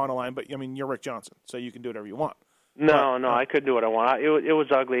had to wear Honda line, but I mean, you're Rick Johnson, so you can do whatever you want. No, I could do what I want. It was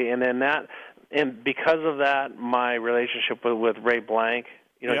ugly, and then and because of that, my relationship with Ray Blank,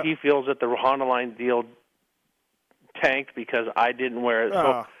 he feels that the Honda line deal tanked because I didn't wear it.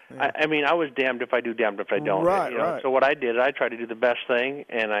 So I mean, I was damned if I do, damned if I don't. Right. So what I did, I tried to do the best thing,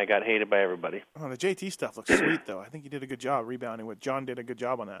 and I got hated by everybody. Oh, the JT stuff looks sweet, though. I think you did a good job rebounding with John. Did a good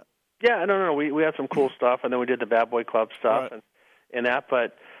job on that. Yeah, no. We had some cool stuff, and then we did the Bad Boy Club stuff and that.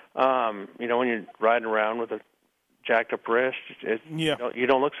 But when you're riding around with a jacked up wrist, you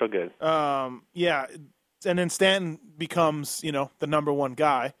don't look so good. Yeah, and then Stanton becomes the number one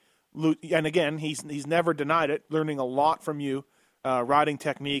guy, and again he's never denied it, learning a lot from you, riding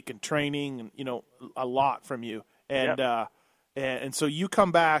technique and training, and a lot from you, and so you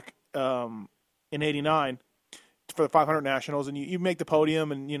come back in '89. For the 500 Nationals, and you make the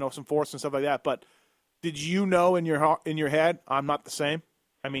podium and some fourths and stuff like that. But did you know in your head, I'm not the same?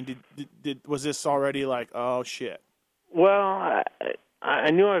 I mean, was this already like, oh shit? Well,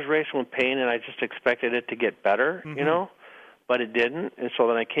 I knew I was racing with pain, and I just expected it to get better, but it didn't. And so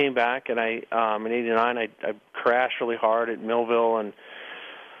then I came back, and I in '89 I crashed really hard at Millville and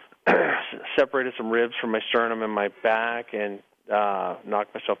separated some ribs from my sternum and my back, and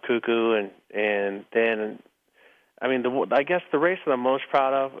knocked myself cuckoo, and then. I mean, I guess the race that I'm most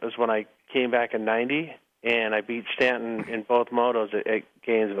proud of is when I came back in '90 and I beat Stanton in both motos at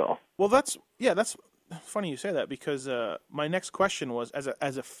Gainesville. Well, that's funny you say that, because my next question was,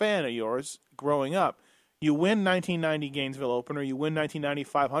 as a fan of yours growing up, you win 1990 Gainesville Opener, you win 1990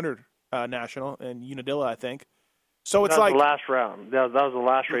 500 National in Unadilla, I think. So it's that was like the last round. That was the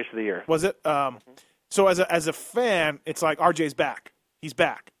last race of the year. Was it? So as a fan, it's like RJ's back. He's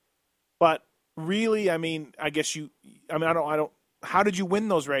back. But really, I mean, I guess I don't. How did you win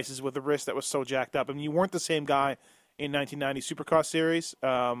those races with a wrist that was so jacked up? I mean, you weren't the same guy in 1990 Supercross Series,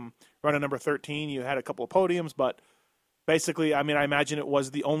 running number 13. You had a couple of podiums, but basically, I mean, I imagine it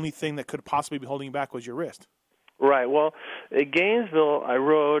was the only thing that could possibly be holding you back was your wrist. Right. Well, at Gainesville, I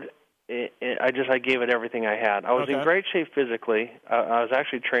rode. I gave it everything I had. I was in great shape physically. I was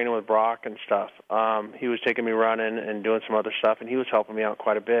actually training with Brock and stuff. He was taking me running and doing some other stuff, and he was helping me out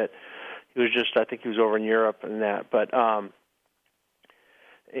quite a bit. He was I think he was over in Europe and that. But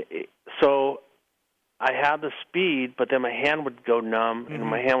so I had the speed, but then my hand would go numb, and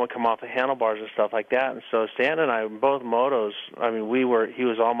my hand would come off the handlebars and stuff like that. And so Stan and I, both motos, I mean, he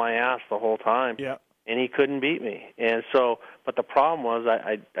was on my ass the whole time. Yeah. And he couldn't beat me. And so, but the problem was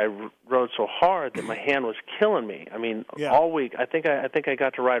I rode so hard that my hand was killing me. I mean, all week. I think I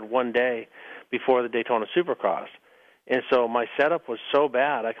got to ride one day before the Daytona Supercross. And so my setup was so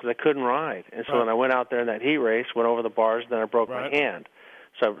bad because I couldn't ride. And so then I went out there in that heat race, went over the bars, and then I broke my hand.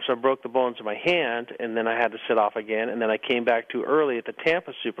 So I broke the bones of my hand, and then I had to sit off again. And then I came back too early at the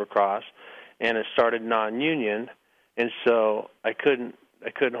Tampa Supercross, and it started non-union. And so I couldn't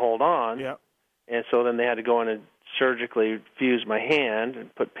hold on. Yeah. And so then they had to go in and surgically fuse my hand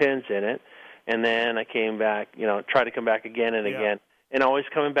and put pins in it. And then I came back, tried to come back again and again. And always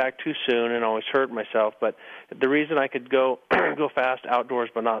coming back too soon and always hurt myself. But the reason I could go fast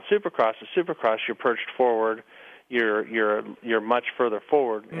outdoors but not Supercross is Supercross, you're perched forward. You're much further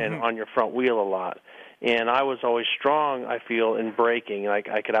forward and on your front wheel a lot. And I was always strong, I feel, in braking. Like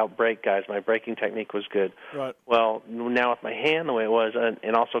I could out-brake guys. My braking technique was good. Right. Well, now with my hand the way it was,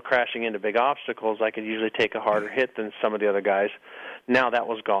 and also crashing into big obstacles, I could usually take a harder hit than some of the other guys. Now that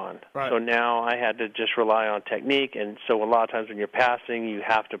was gone. Right. So now I had to just rely on technique. And so a lot of times when you're passing, you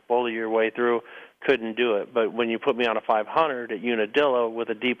have to bully your way through. Couldn't do it. But when you put me on a 500 at Unadilla with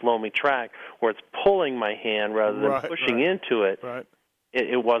a deep, loamy track where it's pulling my hand rather than pushing into it,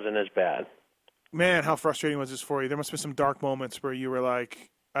 it wasn't as bad. Man, how frustrating was this for you? There must have been some dark moments where you were like,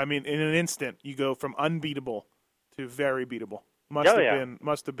 I mean, in an instant, you go from unbeatable to very beatable. Must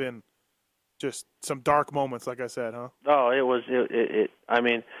have been just some dark moments, like I said, huh? Oh, it was. I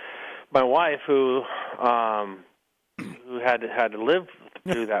mean, my wife, who had to live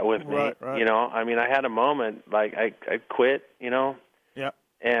through that with me. Right. I mean, I had a moment like I quit, Yeah.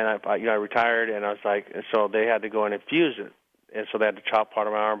 And I retired, and I was like, and so they had to go in and fuse it. And so they had to chop part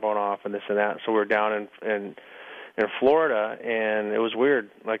of my arm bone off and this and that. So we were down in Florida, and it was weird.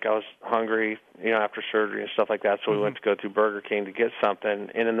 Like I was hungry, after surgery and stuff like that. So we went to go to Burger King to get something.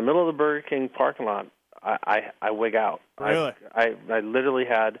 And in the middle of the Burger King parking lot, I wig out. Really? I literally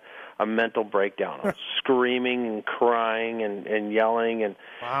had a mental breakdown. I was screaming and crying and yelling. And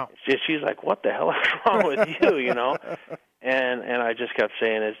wow. She's like, "What the hell is wrong with you?" And I just kept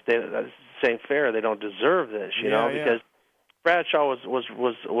saying, "It's saying fair. They don't deserve this," because Bradshaw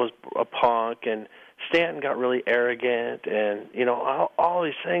was a punk, and Stanton got really arrogant, and all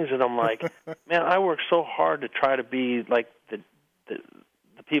these things, and I'm like, man, I worked so hard to try to be like the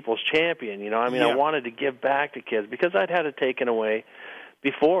people's champion. I wanted to give back to kids because I'd had it taken away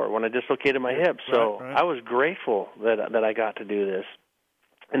before when I dislocated my hip, so I was grateful that I got to do this.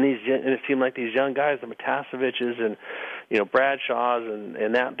 And it seemed like these young guys, the Mataseviches and Bradshaws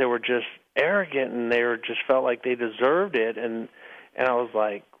and that, they were just arrogant, and they just felt like they deserved it, and I was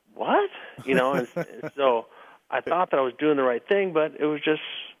like, what? And so I thought that I was doing the right thing, but it was just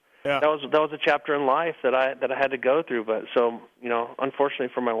that was a chapter in life that I had to go through. But so unfortunately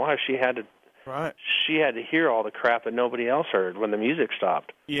for my wife, she had to hear all the crap that nobody else heard when the music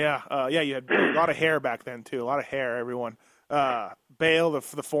stopped. Yeah, you had a lot of hair back then too. A lot of hair, everyone. Bale, the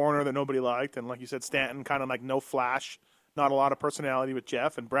foreigner that nobody liked, and like you said, Stanton, kind of like no flash, not a lot of personality with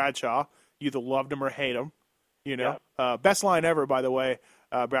Jeff, and Bradshaw, you either loved him or hate him. Best line ever, by the way.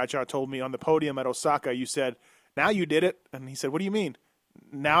 Bradshaw told me on the podium at Osaka, you said, "Now you did it," and he said, "What do you mean?"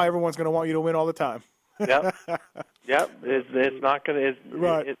 Now everyone's going to want you to win all the time. Yep. It's not going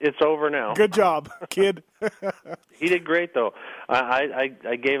to. It's over now. Good job, kid. He did great though. I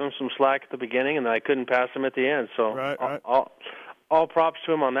gave him some slack at the beginning, and I couldn't pass him at the end. So all props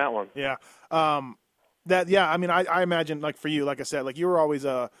to him on that one. Yeah. I mean, I imagine, like for you, like I said, like you were always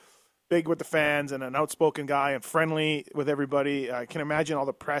big with the fans and an outspoken guy and friendly with everybody. I can imagine all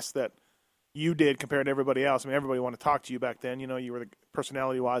the press that you did compared to everybody else. I mean, everybody wanted to talk to you back then. You know, you were the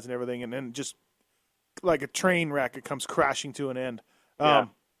personality-wise and everything, and then just like a train wreck, it comes crashing to an end. Yeah.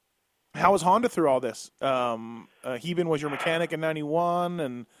 How was Honda through all this? Heben was your mechanic in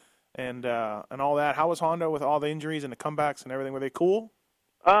 '91, and all that. How was Honda with all the injuries and the comebacks and everything? Were they cool?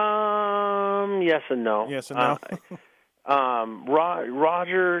 Yes and no. Yes and no.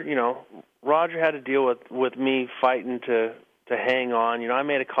 Roger, Roger had to deal with me fighting to hang on. You know, I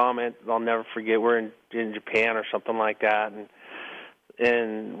made a comment I'll never forget. We're in Japan or something like that,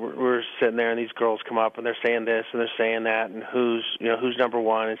 and we're sitting there, and these girls come up, and they're saying this, and they're saying that, and who's number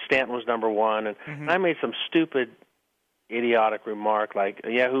one, and Stanton was number one, and I made some stupid, idiotic remark like,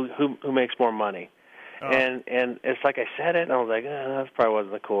 yeah, who makes more money? Oh. And it's like I said it, and I was like, that probably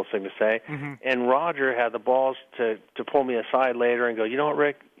wasn't the coolest thing to say. Mm-hmm. And Roger had the balls to pull me aside later and go, you know what,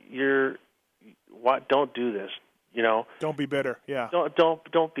 Rick, don't do this. You know, don't be bitter. Yeah.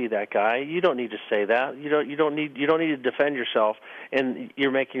 Don't be that guy. You don't need to say that. You don't need to defend yourself, and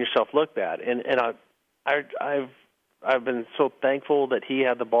you're making yourself look bad. And I've been so thankful that he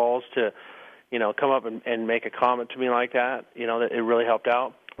had the balls to, come up and make a comment to me like that. You know, that it really helped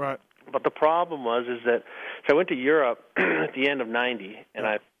out. Right. But the problem was that I went to Europe at the end of '90, and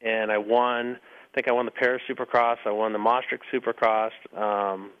I won. I think I won the Paris Supercross. I won the Maastricht Supercross.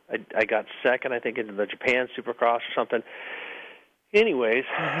 I got second, I think, into the Japan Supercross or something. Anyways,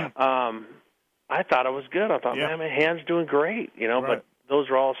 I thought I was good. I thought, man, my hand's doing great, Right. But those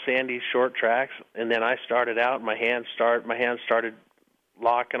are all sandy, short tracks. And then I started out, and my hands started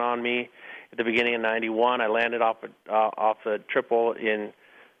locking on me at the beginning of '91. I landed off the triple in.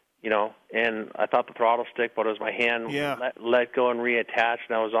 And I thought the throttle stick, but it was my hand let go and reattached,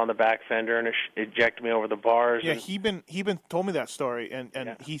 and I was on the back fender, and it ejected me over the bars. Yeah, Heben told me that story,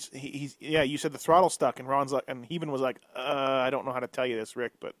 and he's you said the throttle stuck, and Ron's like, and Heben was like, I don't know how to tell you this,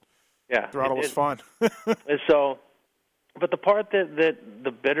 Rick, but the throttle was fun. And so, but the part that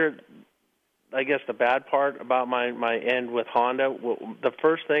the bitter, I guess the bad part about my end with Honda, the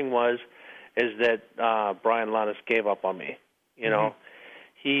first thing is that Brian Lennis gave up on me,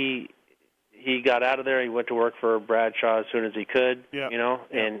 Mm-hmm. He got out of there. He went to work for Bradshaw as soon as he could,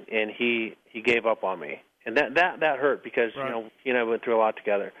 and he gave up on me, and that hurt because he and I went through a lot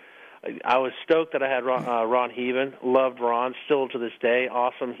together. I was stoked that I had Ron Heben. Loved Ron still to this day.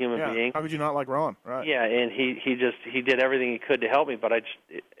 Awesome human being. How could you not like Ron? Right. Yeah, and he did everything he could to help me, but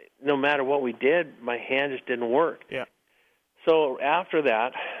no matter what we did, my hand just didn't work. Yeah. So after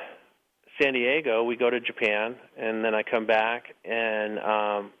that, San Diego, we go to Japan, and then I come back, and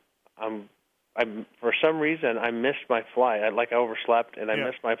I'm for some reason I missed my flight. I overslept, and I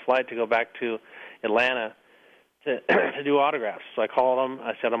missed my flight to go back to Atlanta to do autographs. So I called them.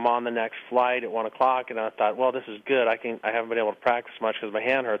 I said I'm on the next flight at 1:00, and I thought, well, this is good. I haven't been able to practice much because my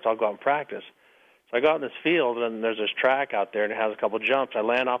hand hurts. I'll go out and practice. So I go out in this field, and there's this track out there, and it has a couple jumps. I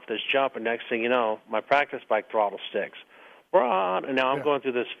land off this jump, and next thing you know, my practice bike throttle sticks. And now I'm going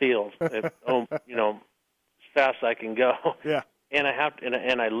through this field, as fast as I can go. Yeah. And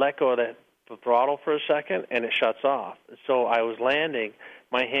I let go of the throttle for a second, and it shuts off. So I was landing.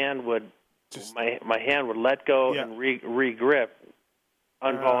 My hand would let go and re-grip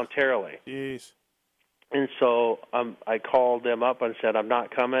involuntarily. Jeez. And so I called them up and said I'm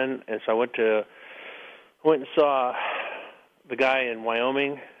not coming. And so I went and saw the guy in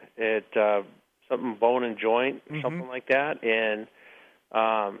Wyoming at something Bone and Joint or something like that, and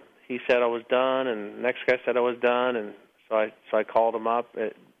he said I was done, and the next guy said I was done, and so I called him up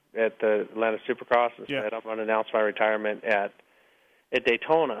at the Atlanta Supercross and said I'm going to announce my retirement at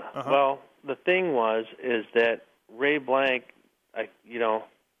Daytona. Well, the thing is that Ray Blank, he had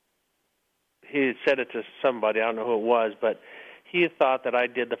said it to somebody, I don't know who it was, but he thought that I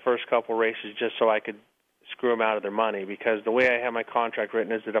did the first couple races just so I could screw them out of their money, because the way I have my contract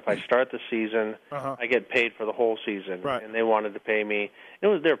written is that if I start the season, I get paid for the whole season. Right. And they wanted to pay me. They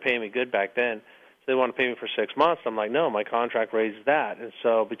were paying me good back then, so they wanted to pay me for 6 months. I'm like, no, my contract raises that. And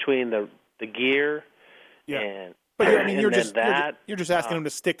so between the gear and but you're just asking them to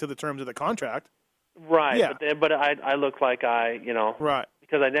stick to the terms of the contract, right? Yeah. But I look like right,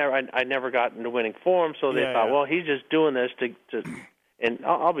 because I never got into winning form, so they thought, well, he's just doing this to. And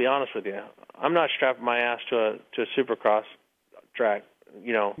I'll be honest with you, I'm not strapping my ass to a Supercross track,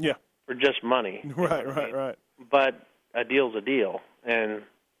 for just money. Right. But a deal's a deal, and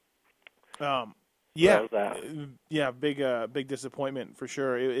big disappointment for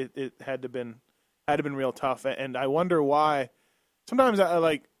sure. It had to been real tough, and I wonder why. Sometimes I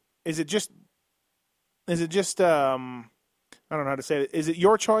like, is it just I don't know how to say it. Is it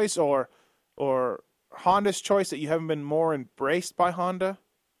your choice or Honda's choice that you haven't been more embraced by Honda?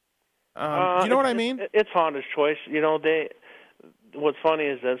 Do you know what I mean? It's Honda's choice. What's funny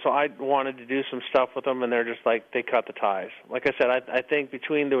is that I wanted to do some stuff with them, and they're just like they cut the ties. Like I said, I think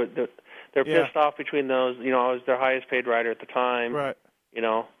between they're pissed off between those. I was their highest paid rider at the time. Right. And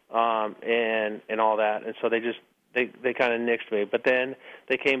all that, and so they kind of nixed me. But then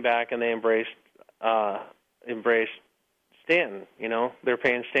they came back and they embraced Stanton. They're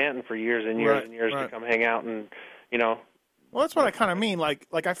paying Stanton for years and years and years to come hang out, and Well, that's what I kind of mean. Like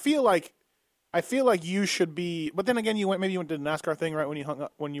I feel like you should be. But then again, you went to the NASCAR thing right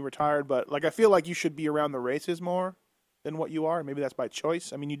when you retired. But like I feel like you should be around the races more than what you are. Maybe that's by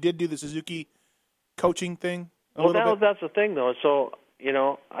choice. I mean, you did do the Suzuki coaching thing. That's the thing though. So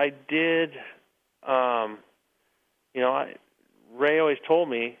I did. Ray always told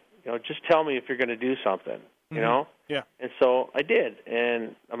me, just tell me if you're going to do something. Yeah. And so I did,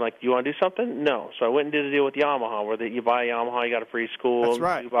 and I'm like, "You want to do something?" No. So I went and did a deal with Yamaha, where you buy Yamaha, you got a free school. That's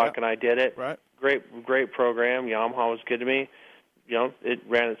right. Zubak and I did it. Right. Great program. Yamaha was good to me. It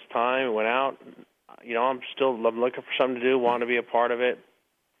ran its time. It went out. I'm looking for something to do. Want to be a part of it.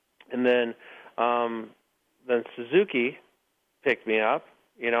 And then Suzuki picked me up.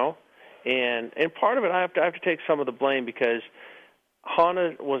 And part of it I have to take some of the blame because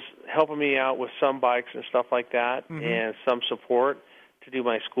Honda was helping me out with some bikes and stuff like that, and some support to do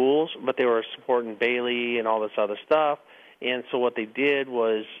my schools, but they were supporting Bailey and all this other stuff. And so what they did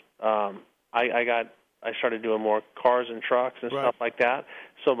was I started doing more cars and trucks and stuff like that.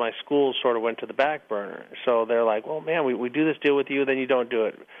 So my schools sort of went to the back burner. So they're like, "Well, man, we do this deal with you, then you don't do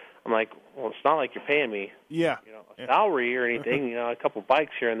it." I'm like, "Well, it's not like you're paying me, a salary or anything. A couple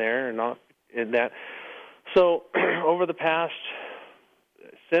bikes here and there, and not in that." So over the past.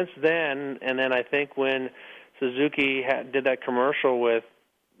 Since then, and then I think when Suzuki did that commercial with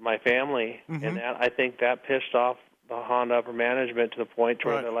my family, and that I think that pissed off the Honda upper management to the point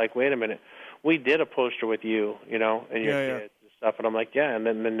where they're like, "Wait a minute, we did a poster with you, and your kids and stuff." And I'm like, "Yeah," and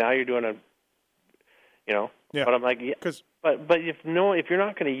then now you're doing But I'm like, "Yeah." But if you're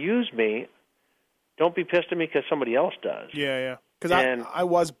not going to use me, don't be pissed at me because somebody else does. Yeah. Because I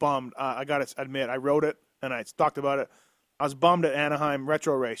was bummed. I got to admit, I wrote it and I talked about it. I was bummed at Anaheim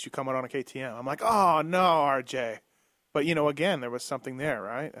Retro Race. You come out on a KTM. I'm like, oh no, RJ. But again, there was something there,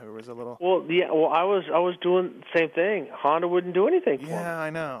 right? There was a little. Well, yeah. Well, I was doing the same thing. Honda wouldn't do anything for me. Yeah, I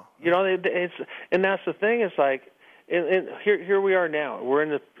know. And that's the thing. It's like, and here we are now. We're in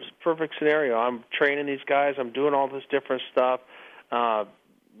the perfect scenario. I'm training these guys. I'm doing all this different stuff.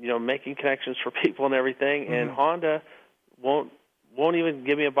 Making connections for people and everything. And Honda won't even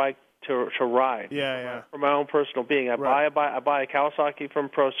give me a bike to ride. For my own personal being. I buy a Kawasaki from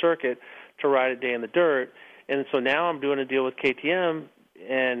Pro Circuit to ride a day in the dirt, and so now I'm doing a deal with KTM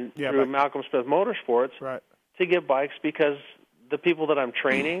and through Malcolm Smith Motorsports to get bikes because the people that I'm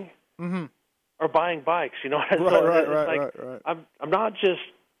training are buying bikes. Right. I'm not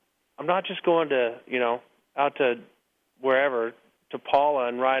just going to out to wherever to Paula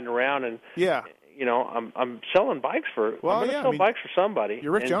and riding around and I'm selling bikes for. I'm going to sell bikes for somebody.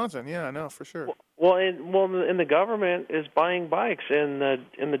 You're Rick Johnson, I know for sure. And the government is buying bikes, and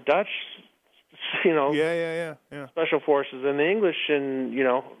the Dutch, special forces, and the English, and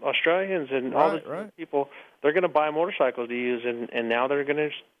Australians, and all these people, they're going to buy motorcycles to use, and now they're going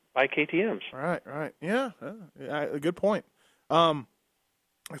to buy KTMs. Right. Yeah, a good point. A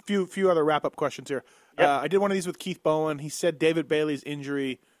few other wrap up questions here. Yep. I did one of these with Keith Bowen. He said David Bailey's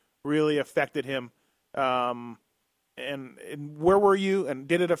injury really affected him. And where were you? And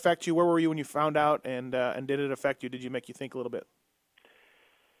did it affect you? Where were you when you found out? And did it affect you? Did you make you think a little bit?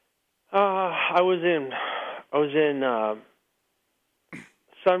 I was in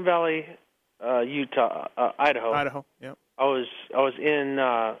Sun Valley, Utah, Idaho. Idaho. Yeah. I was in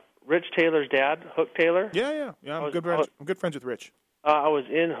Rich Taylor's dad, Hook Taylor. Yeah. I'm good friends with Rich. I was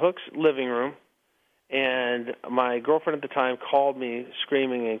in Hook's living room. And my girlfriend at the time called me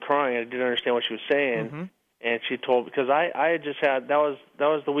screaming and crying. I didn't understand what she was saying. And she told, because I had just had, that was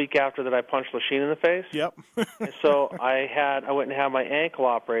the week after that I punched Lachine in the face. Yep. And so I went and had my ankle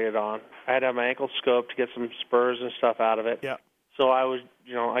operated on. I had to have my ankle scoped to get some spurs and stuff out of it. Yeah. So I was,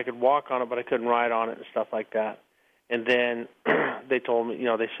 I could walk on it, but I couldn't ride on it and stuff like that. And then they told me,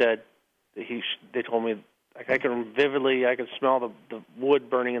 they said, they told me, like I could smell the wood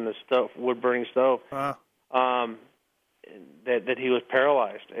burning in the stove, that he was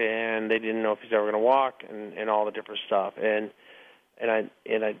paralyzed, and they didn't know if he's ever going to walk, and all the different stuff. And I,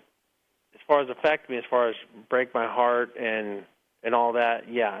 as far as affect me, as far as break my heart and and all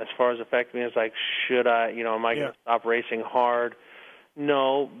that, yeah. As far as affecting me, it's like, should I, am I going to stop racing hard?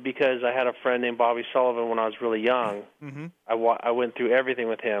 No, because I had a friend named Bobby Sullivan when I was really young. Mm-hmm. I went through everything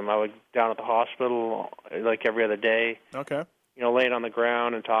with him. I would down at the hospital like every other day. Okay. Laying on the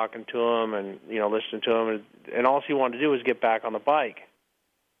ground and talking to him and, listening to him. And all he wanted to do was get back on the bike.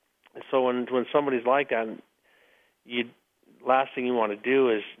 And so when somebody's like that, last thing you want to do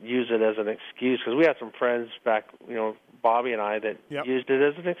is use it as an excuse. Because we had some friends back, Bobby and I, that used it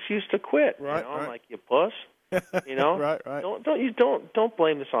as an excuse to quit. Right, I'm like, you puss. Right. Don't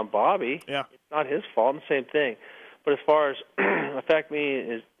blame this on Bobby. Yeah. It's not his fault. And same thing. But as far as affect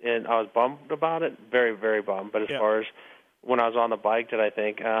me, and I was bummed about it, very, very bummed. But as far as when I was on the bike, did I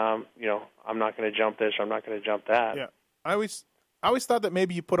think, I'm not going to jump this, or I'm not going to jump that? Yeah. I always thought that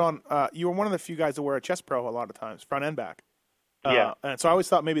maybe you put on. You were one of the few guys that wear a chest pro a lot of times, front and back. And so I always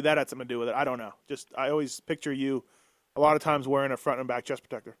thought maybe that had something to do with it. I don't know. I always picture you a lot of times wearing a front and back chest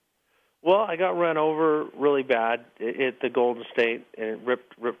protector. Well, I got run over really bad at the Golden State, and it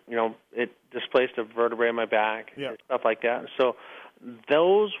ripped, it displaced a vertebrae in my back, and stuff like that. And so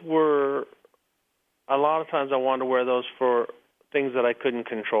those were, a lot of times I wanted to wear those for things that I couldn't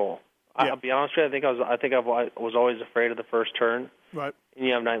control. I'll be honest with you, I think I was always afraid of the first turn. Right. And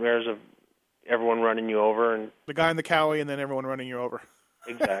you have nightmares of everyone running you over, and the guy in the Cowie, and then everyone running you over.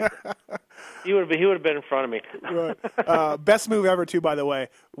 Exactly. He would have been in front of me. Right. Best move ever, too, by the way,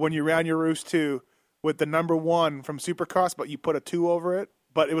 when you ran your Roost 2 with the number 1 from Supercross, but you put a 2 over it.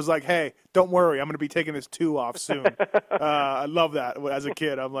 But it was like, hey, don't worry, I'm going to be taking this 2 off soon. I love that. As a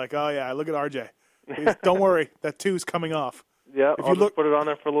kid, I'm like, oh, yeah, look at RJ. Don't worry, that 2's coming off. Yeah, I'll just put it on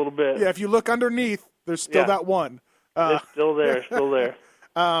there for a little bit. Yeah, if you look underneath, there's still that 1. It's still there,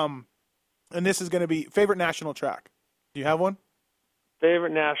 And this is going to be favorite national track. Do you have one?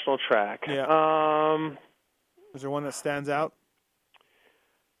 Favorite national track? Yeah. Is there one that stands out?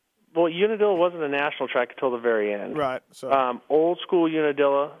 Well, Unadilla wasn't a national track until the very end. Right. So. Old school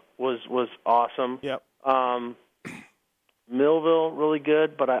Unadilla was awesome. Yep. Millville, really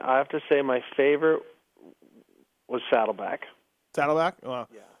good, but I have to say my favorite was Saddleback. Saddleback? Wow.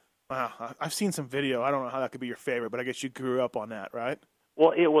 Yeah. Wow. I've seen some video. I don't know how that could be your favorite, but I guess you grew up on that, right?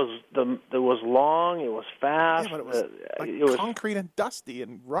 Well, it was long, it was fast. Yeah, but it was concrete and dusty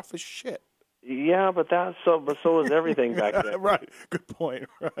and rough as shit. Yeah, but so was everything back then. Right. Good point.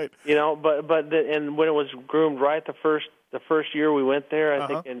 Right. And when it was groomed right the first year we went there, I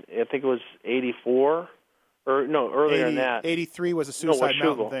think it was 84 or no, earlier than that. 83 was a Suicide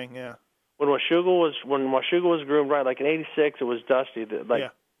Mountain thing, yeah. When Washougal was groomed right, like in 86 it was dusty,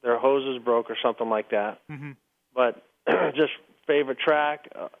 their hoses broke or something like that. Mm-hmm. But just favorite track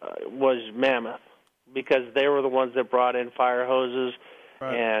was Mammoth, because they were the ones that brought in fire hoses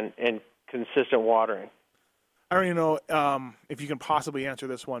and consistent watering. I don't even know if you can possibly answer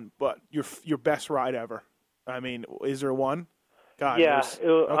this one, but your best ride ever. I mean, is there one? God, yeah,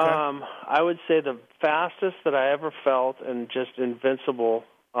 okay. I would say the fastest that I ever felt and just invincible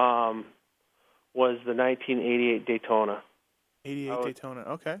was the 1988 Daytona. 88 Daytona,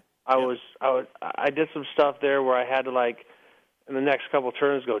 okay. I did some stuff there where I had to, like, in the next couple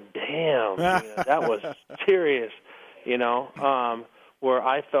turns go, damn, that was serious, where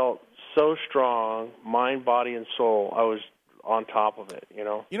I felt so strong, mind, body, and soul. I was on top of it, You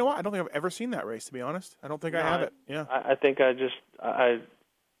know what? I don't think I've ever seen that race, to be honest. I don't think I have it. Yeah. I think I just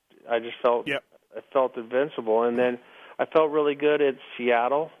felt I felt invincible, and then I felt really good at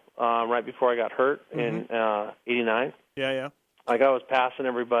Seattle right before I got hurt in '89. Yeah. Like, I was passing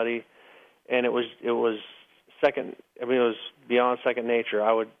everybody, and it was second. I mean, it was beyond second nature.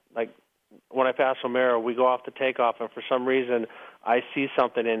 I would, like, when I pass O'Mara, we go off the takeoff, and for some reason I see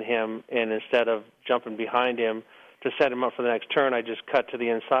something in him, and instead of jumping behind him to set him up for the next turn, I just cut to the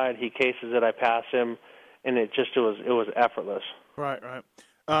inside. He cases it, I pass him, and it was effortless. Right.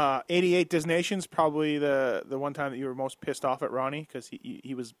 88 Disnations, probably the one time that you were most pissed off at Ronnie, because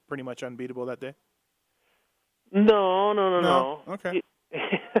he was pretty much unbeatable that day. No. Okay.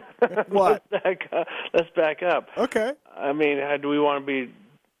 What? Let's back up. Okay. I mean, do we want to be?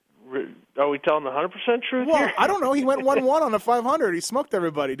 Are we telling the 100% truth here? Well, I don't know. He went 1-1 on the 500. He smoked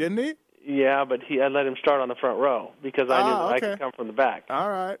everybody, didn't he? Yeah, but I let him start on the front row because I knew that I could come from the back. All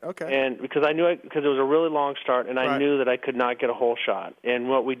right. Okay. And because I knew because it was a really long start, and I knew that I could not get a whole shot. And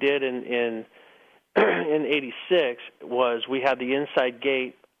what we did in '86 was we had the inside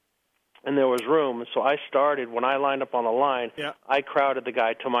gate, and there was room. So I started when I lined up on the line. Yeah. I crowded the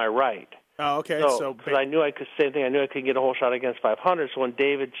guy to my right. Oh, okay. So because I knew I could same thing. I knew I could get a whole shot against 500. So when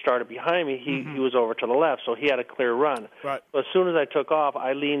David started behind me, he was over to the left, so he had a clear run. Right. So as soon as I took off,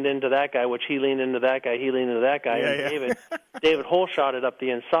 I leaned into that guy, which he leaned into that guy. He leaned into that guy, and David whole shotted up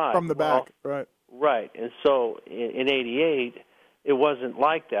the inside from the back. Right. Right. And so in '88. It wasn't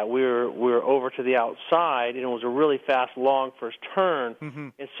like that. We were over to the outside, and it was a really fast, long first turn,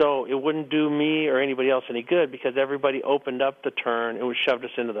 and so it wouldn't do me or anybody else any good because everybody opened up the turn and shoved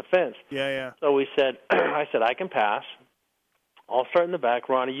us into the fence. Yeah. So we said, I said, I can pass. I'll start in the back.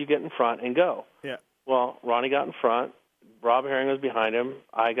 Ronnie, you get in front and go. Yeah. Well, Ronnie got in front. Rob Herring was behind him.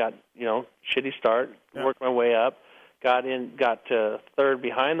 I got, shitty start, worked my way up, got to third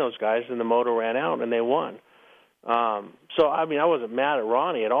behind those guys, and the moto ran out, and they won. So I wasn't mad at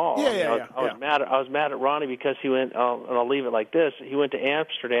Ronnie at all. I was mad at Ronnie because he went. And I'll leave it like this: he went to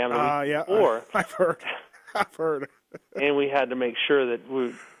Amsterdam the week before. I've heard. And we had to make sure that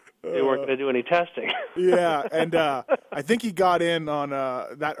they weren't going to do any testing. Yeah, and I think he got in on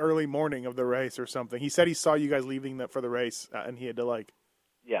that early morning of the race or something. He said he saw you guys leaving for the race, and he had to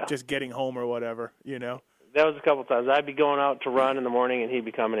just getting home or whatever. That was a couple times. I'd be going out to run in the morning, and he'd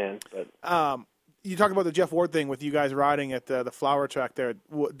be coming in. But you talk about the Jeff Ward thing with you guys riding at the flower track there.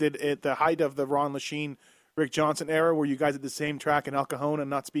 Did at the height of the Ron Lachine, Rick Johnson era, were you guys at the same track in El Cajon and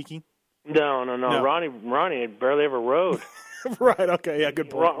not speaking? No. Ronnie had barely ever rode. Right. Okay. Yeah. Good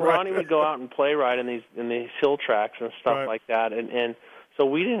point. Ronnie would go out and play ride in these hill tracks and stuff like that, and so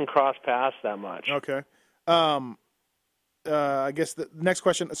we didn't cross paths that much. Okay. I guess the next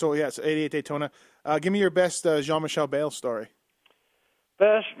question. So 88 Daytona. Give me your best Jean-Michel Bale story.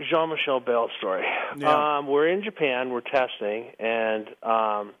 Best Jean-Michel Bale story. Yeah. We're in Japan. We're testing, and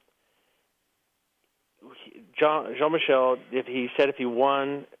Jean-Michel, if he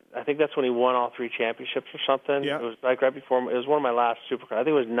won, I think that's when he won all 3 championships or something. Yeah. It was right before. It was one of my last Supercross. I think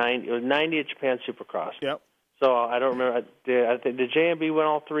it was 90. It was 90 at Japan Supercross. Yep. So I don't remember. Did JMB win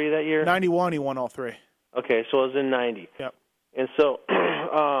all 3 that year? 91. He won all 3. Okay, so it was in 90. Yep. And so,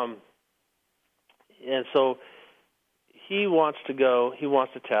 he wants to go. He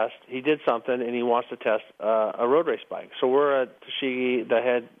wants to test. He did something, and he wants to test a road race bike. So we're at Toshigi, the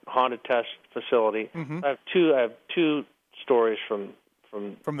head Honda test facility. Mm-hmm. I have two stories from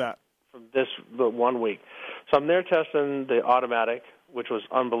this 1 week. So I'm there testing the automatic, which was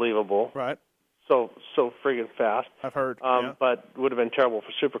unbelievable. Right. So friggin' fast. I've heard. But would have been terrible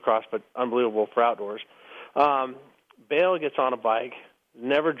for Supercross, but unbelievable for outdoors. Bale gets on a bike,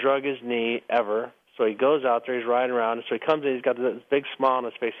 never drug his knee ever. So he goes out there, he's riding around, and so he comes in, he's got this big smile on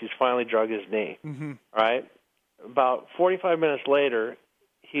his face, he's finally drug his knee. Mm-hmm. All right? About 45 minutes later,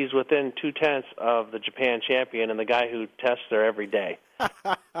 he's within 0.2 of the Japan champion and the guy who tests there every day.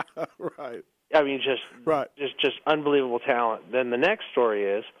 Right. Just unbelievable talent. Then the next story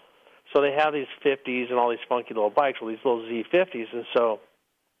is, so they have these 50s and all these funky little bikes, these little Z50s, and so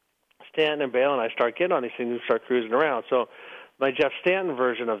Stanton and Bale and I start getting on these things and start cruising around. So my Jeff Stanton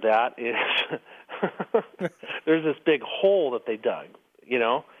version of that is there's this big hole that they dug,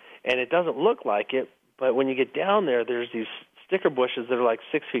 and it doesn't look like it, but when you get down there, there's these sticker bushes that are like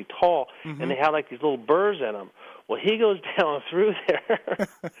 6 feet tall, and they have like these little burrs in them. Well, he goes down through there,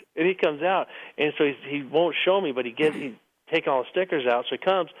 and he comes out, and so he won't show me, but he's taking all the stickers out, so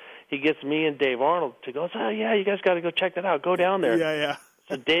he gets me and Dave Arnold to go, you guys got to go check that out. Go down there. Yeah.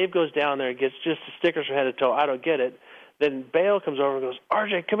 So Dave goes down there and gets just the stickers from head to toe. I don't get it. Then Bale comes over and goes,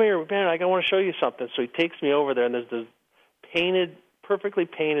 RJ, come here, man, I want to show you something. So he takes me over there, and there's this perfectly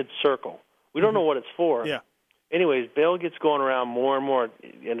painted circle. We don't know what it's for. Yeah. Anyways, Bale gets going around more and more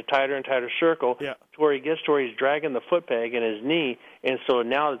in a tighter and tighter circle to where he gets to where he's dragging the foot peg in his knee, and so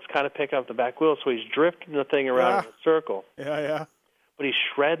now it's kind of picking up the back wheel, so he's drifting the thing around in a circle. Yeah. But he's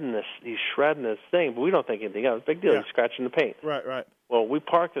shredding this thing, but we don't think anything of it. Big deal. He's scratching the paint. Right. Well, we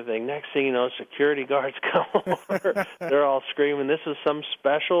park the thing. Next thing you know, security guards come over. They're all screaming. This is some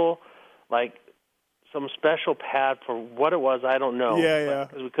special pad for what it was. I don't know. Yeah.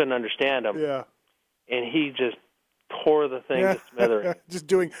 Because we couldn't understand him. Yeah. And he just tore the thing to smithereens. Just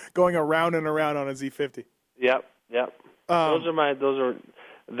going around and around on a Z50. Yep. Those are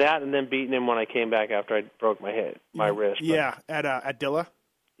that, and then beating him when I came back after I broke my wrist. Yeah, at Dilla.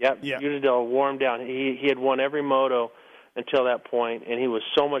 Yep. Yeah. Unadilla wore him down. He had won every moto until that point, and he was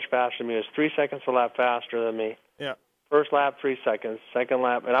so much faster than me. He was 3 seconds a lap faster than me. Yeah. First lap, 3 seconds. Second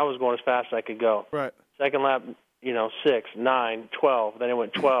lap, and I was going as fast as I could go. Right. Second lap, 6, 9, 12. Then it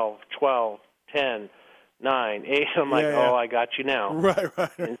went 12, 10, 9, 8. I'm like, oh, I got you now. Right.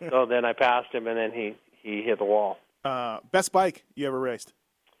 And so then I passed him, and then he hit the wall. Best bike you ever raced?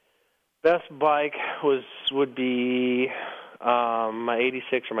 Best bike would be my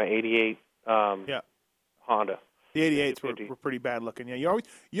 86 or my 88 Honda. The 88s were pretty bad looking. Yeah,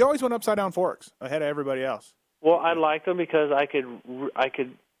 you always went upside down forks ahead of everybody else. Well, I liked them because I could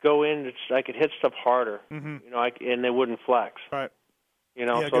go in, I could hit stuff harder, Mm-hmm. and they wouldn't flex. Right.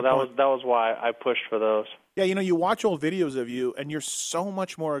 So that was why I pushed for those. Yeah, you watch old videos of you, and you're so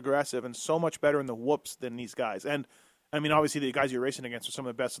much more aggressive and so much better in the whoops than these guys. And I mean, obviously, the guys you're racing against are some of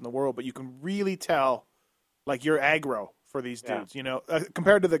the best in the world, but you can really tell, like, you're aggro for these dudes.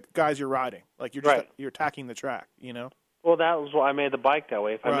 Compared to the guys you're riding, like you're attacking the track. Well, that was why I made the bike that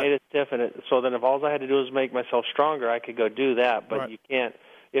way. If I made it stiff, so then if all I had to do was make myself stronger, I could go do that. But you can't.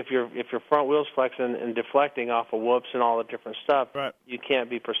 If your front wheel's flexing and deflecting off of whoops and all the different stuff, you can't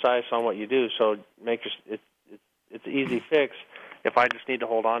be precise on what you do. So it's an easy fix if I just need to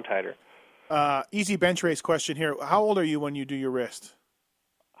hold on tighter. Easy bench race question here. How old are you when you do your wrist?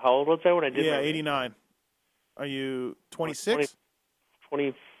 How old was I when I did? Yeah, 89. Are you 26?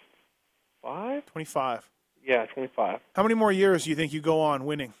 25. 25. Yeah, 25. How many more years do you think you go on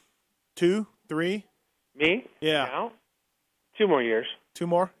winning? 2, 3? Me? Yeah. Now? 2 more years. 2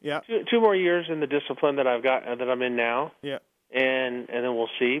 more? Yeah. 2 more years in the discipline that I've got that I'm in now. Yeah. And then we'll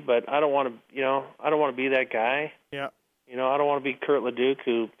see. But I don't want to be that guy. Yeah. I don't want to be Kurt Leduc,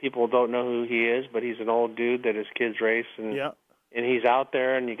 who people don't know who he is, but he's an old dude that his kids race, and he's out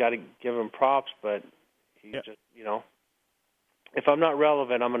there, and you got to give him props. But he's just, if I'm not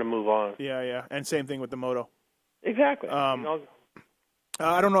relevant, I'm going to move on. Yeah. And same thing with the moto. Exactly. I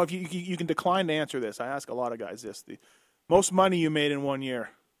don't know if you can decline to answer this. I ask a lot of guys this: the most money you made in 1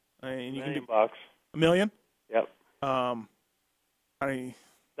 year. $1 million bucks. $1 million? Yep. That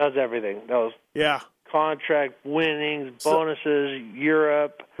was everything. That was contract winnings, bonuses,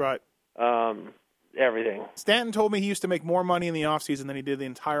 Europe. Right. Everything. Stanton told me he used to make more money in the off season than he did the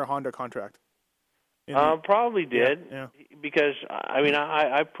entire Honda contract. Probably did. Yeah. Because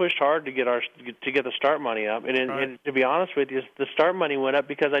I pushed hard to get the start money up, and to be honest with you, the start money went up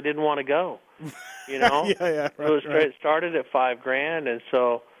because I didn't want to go. It started at $5,000, and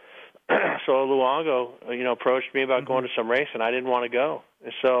so Luongo, approached me about going to some race, and I didn't want to go,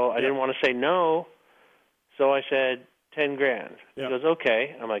 and so I didn't want to say no, so I said $10,000. He goes,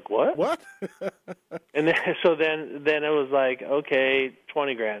 okay. I'm like, what? What? And then then it was like, okay,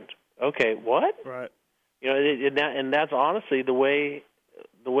 $20,000. Okay, what? Right. And that's honestly the way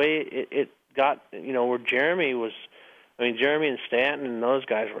it got. Where Jeremy and Stanton and those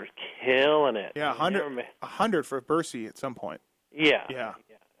guys were killing it. Yeah, 100 for Bercy at some point. Yeah.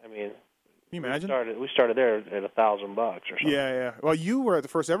 I mean, can you imagine? We started there at $1,000 or something. Yeah. Well, you were at the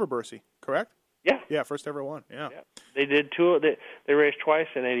first ever Bercy, correct? Yeah. Yeah, first ever one. Yeah. They did two. They raced twice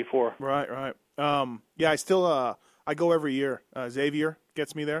in '84. Right. I still I go every year. Xavier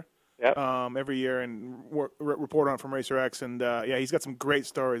gets me there. Yep. Every year and report on it from Racer X, and he's got some great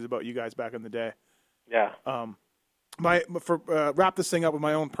stories about you guys back in the day. Yeah. Wrap this thing up with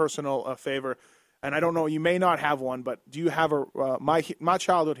my own personal favor, and I don't know, you may not have one, but do you have my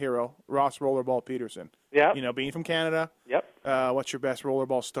childhood hero, Ross Rollerball Peterson? Yeah. Being from Canada. Yep. What's your best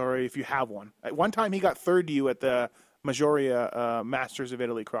rollerball story if you have one? At one time, he got third to you at the Maggioria Masters of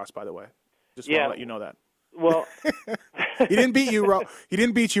Italy cross. By the way, just want to let you know that. Well, he didn't beat you,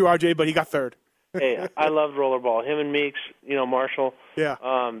 RJ, but he got third. Hey, I loved rollerball. Him and Meeks, Marshall. Yeah.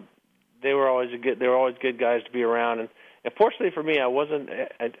 They were always good guys to be around. And fortunately for me, I was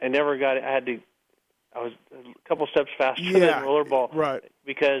a couple steps faster than rollerball. Right.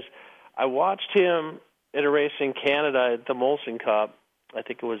 Because I watched him at a race in Canada at the Molson Cup. I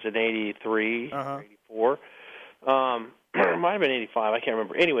think it was in '83 or '84. It might have been '85. I can't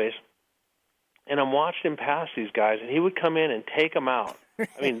remember. Anyways. And I'm watching him pass these guys, and he would come in and take them out. I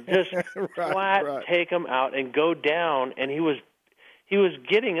mean, just flat take them out and go down. And he was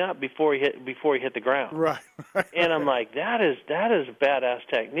getting up before he hit the ground. Right. And I'm like, that is a badass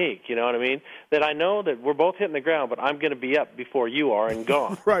technique. You know what I mean? That I know that we're both hitting the ground, but I'm going to be up before you are and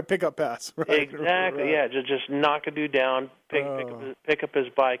gone. Right. Pick up pass. Right. Exactly. Right. Yeah. Just knock a dude down, pick up his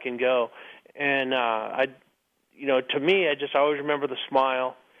bike and go. And to me, I always remember the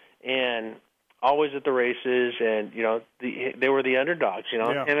smile and always at the races, and they were the underdogs. Him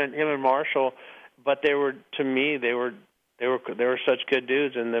and Marshall, but they were such good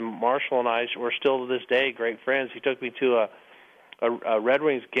dudes. And then Marshall and I were still to this day great friends. He took me to a Red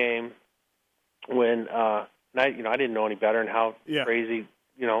Wings game when I didn't know any better and how crazy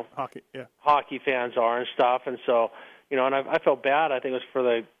hockey fans are and stuff. And so and I felt bad. I think it was for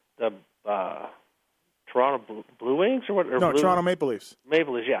the Toronto Blue Wings or what? Toronto Maple Leafs.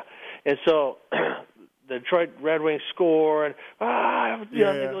 Maple Leafs, yeah. And so the Detroit Red Wings score, and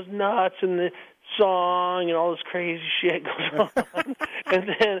it was nuts. And song, and all this crazy shit goes on.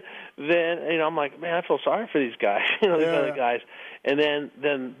 And then I'm like, man, I feel sorry for these guys, these other guys. And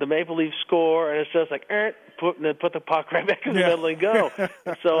then the Maple Leafs score, and it's just like, put the puck right back in the middle and go.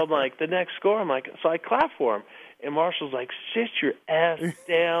 So I'm like, the next score, so I clap for him. And Marshall's like, sit your ass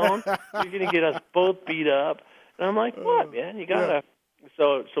down. You're going to get us both beat up. And I'm like, what, man? You got to.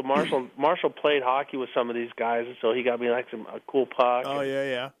 So Marshall played hockey with some of these guys, and so he got me like a cool puck. Oh,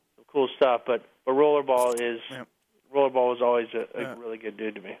 yeah. Some cool stuff. But rollerball was always a really good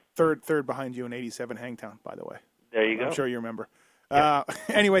dude to me. Third behind you in 87 Hangtown, by the way. There you go. I'm sure you remember. Yeah.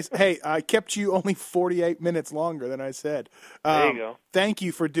 Anyways, hey, I kept you only 48 minutes longer than I said. There you go. Thank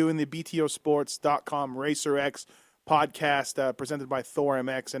you for doing the BTOsports.com Racer X podcast presented by Thor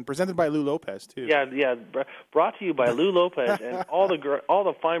MX and presented by Lou Lopez, too. Yeah. Brought to you by Lou Lopez and all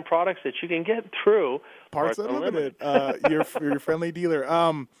the fine products that you can get through Parts Unlimited. Your friendly dealer.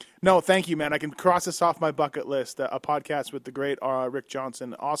 No, thank you, man. I can cross this off my bucket list. A podcast with the great Rick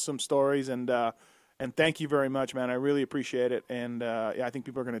Johnson. Awesome stories, and thank you very much, man. I really appreciate it, and I think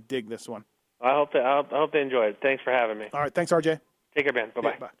people are going to dig this one. I hope they enjoy it. Thanks for having me. All right, thanks, RJ. Take care, Ben.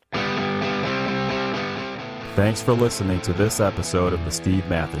 Bye-bye. Yeah, bye. Thanks for listening to this episode of The Steve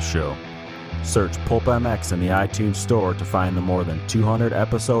Mathis Show. Search Pulp MX in the iTunes Store to find the more than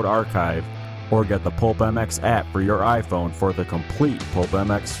 200-episode archive, or get the Pulp MX app for your iPhone for the complete Pulp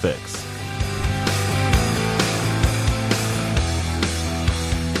MX fix.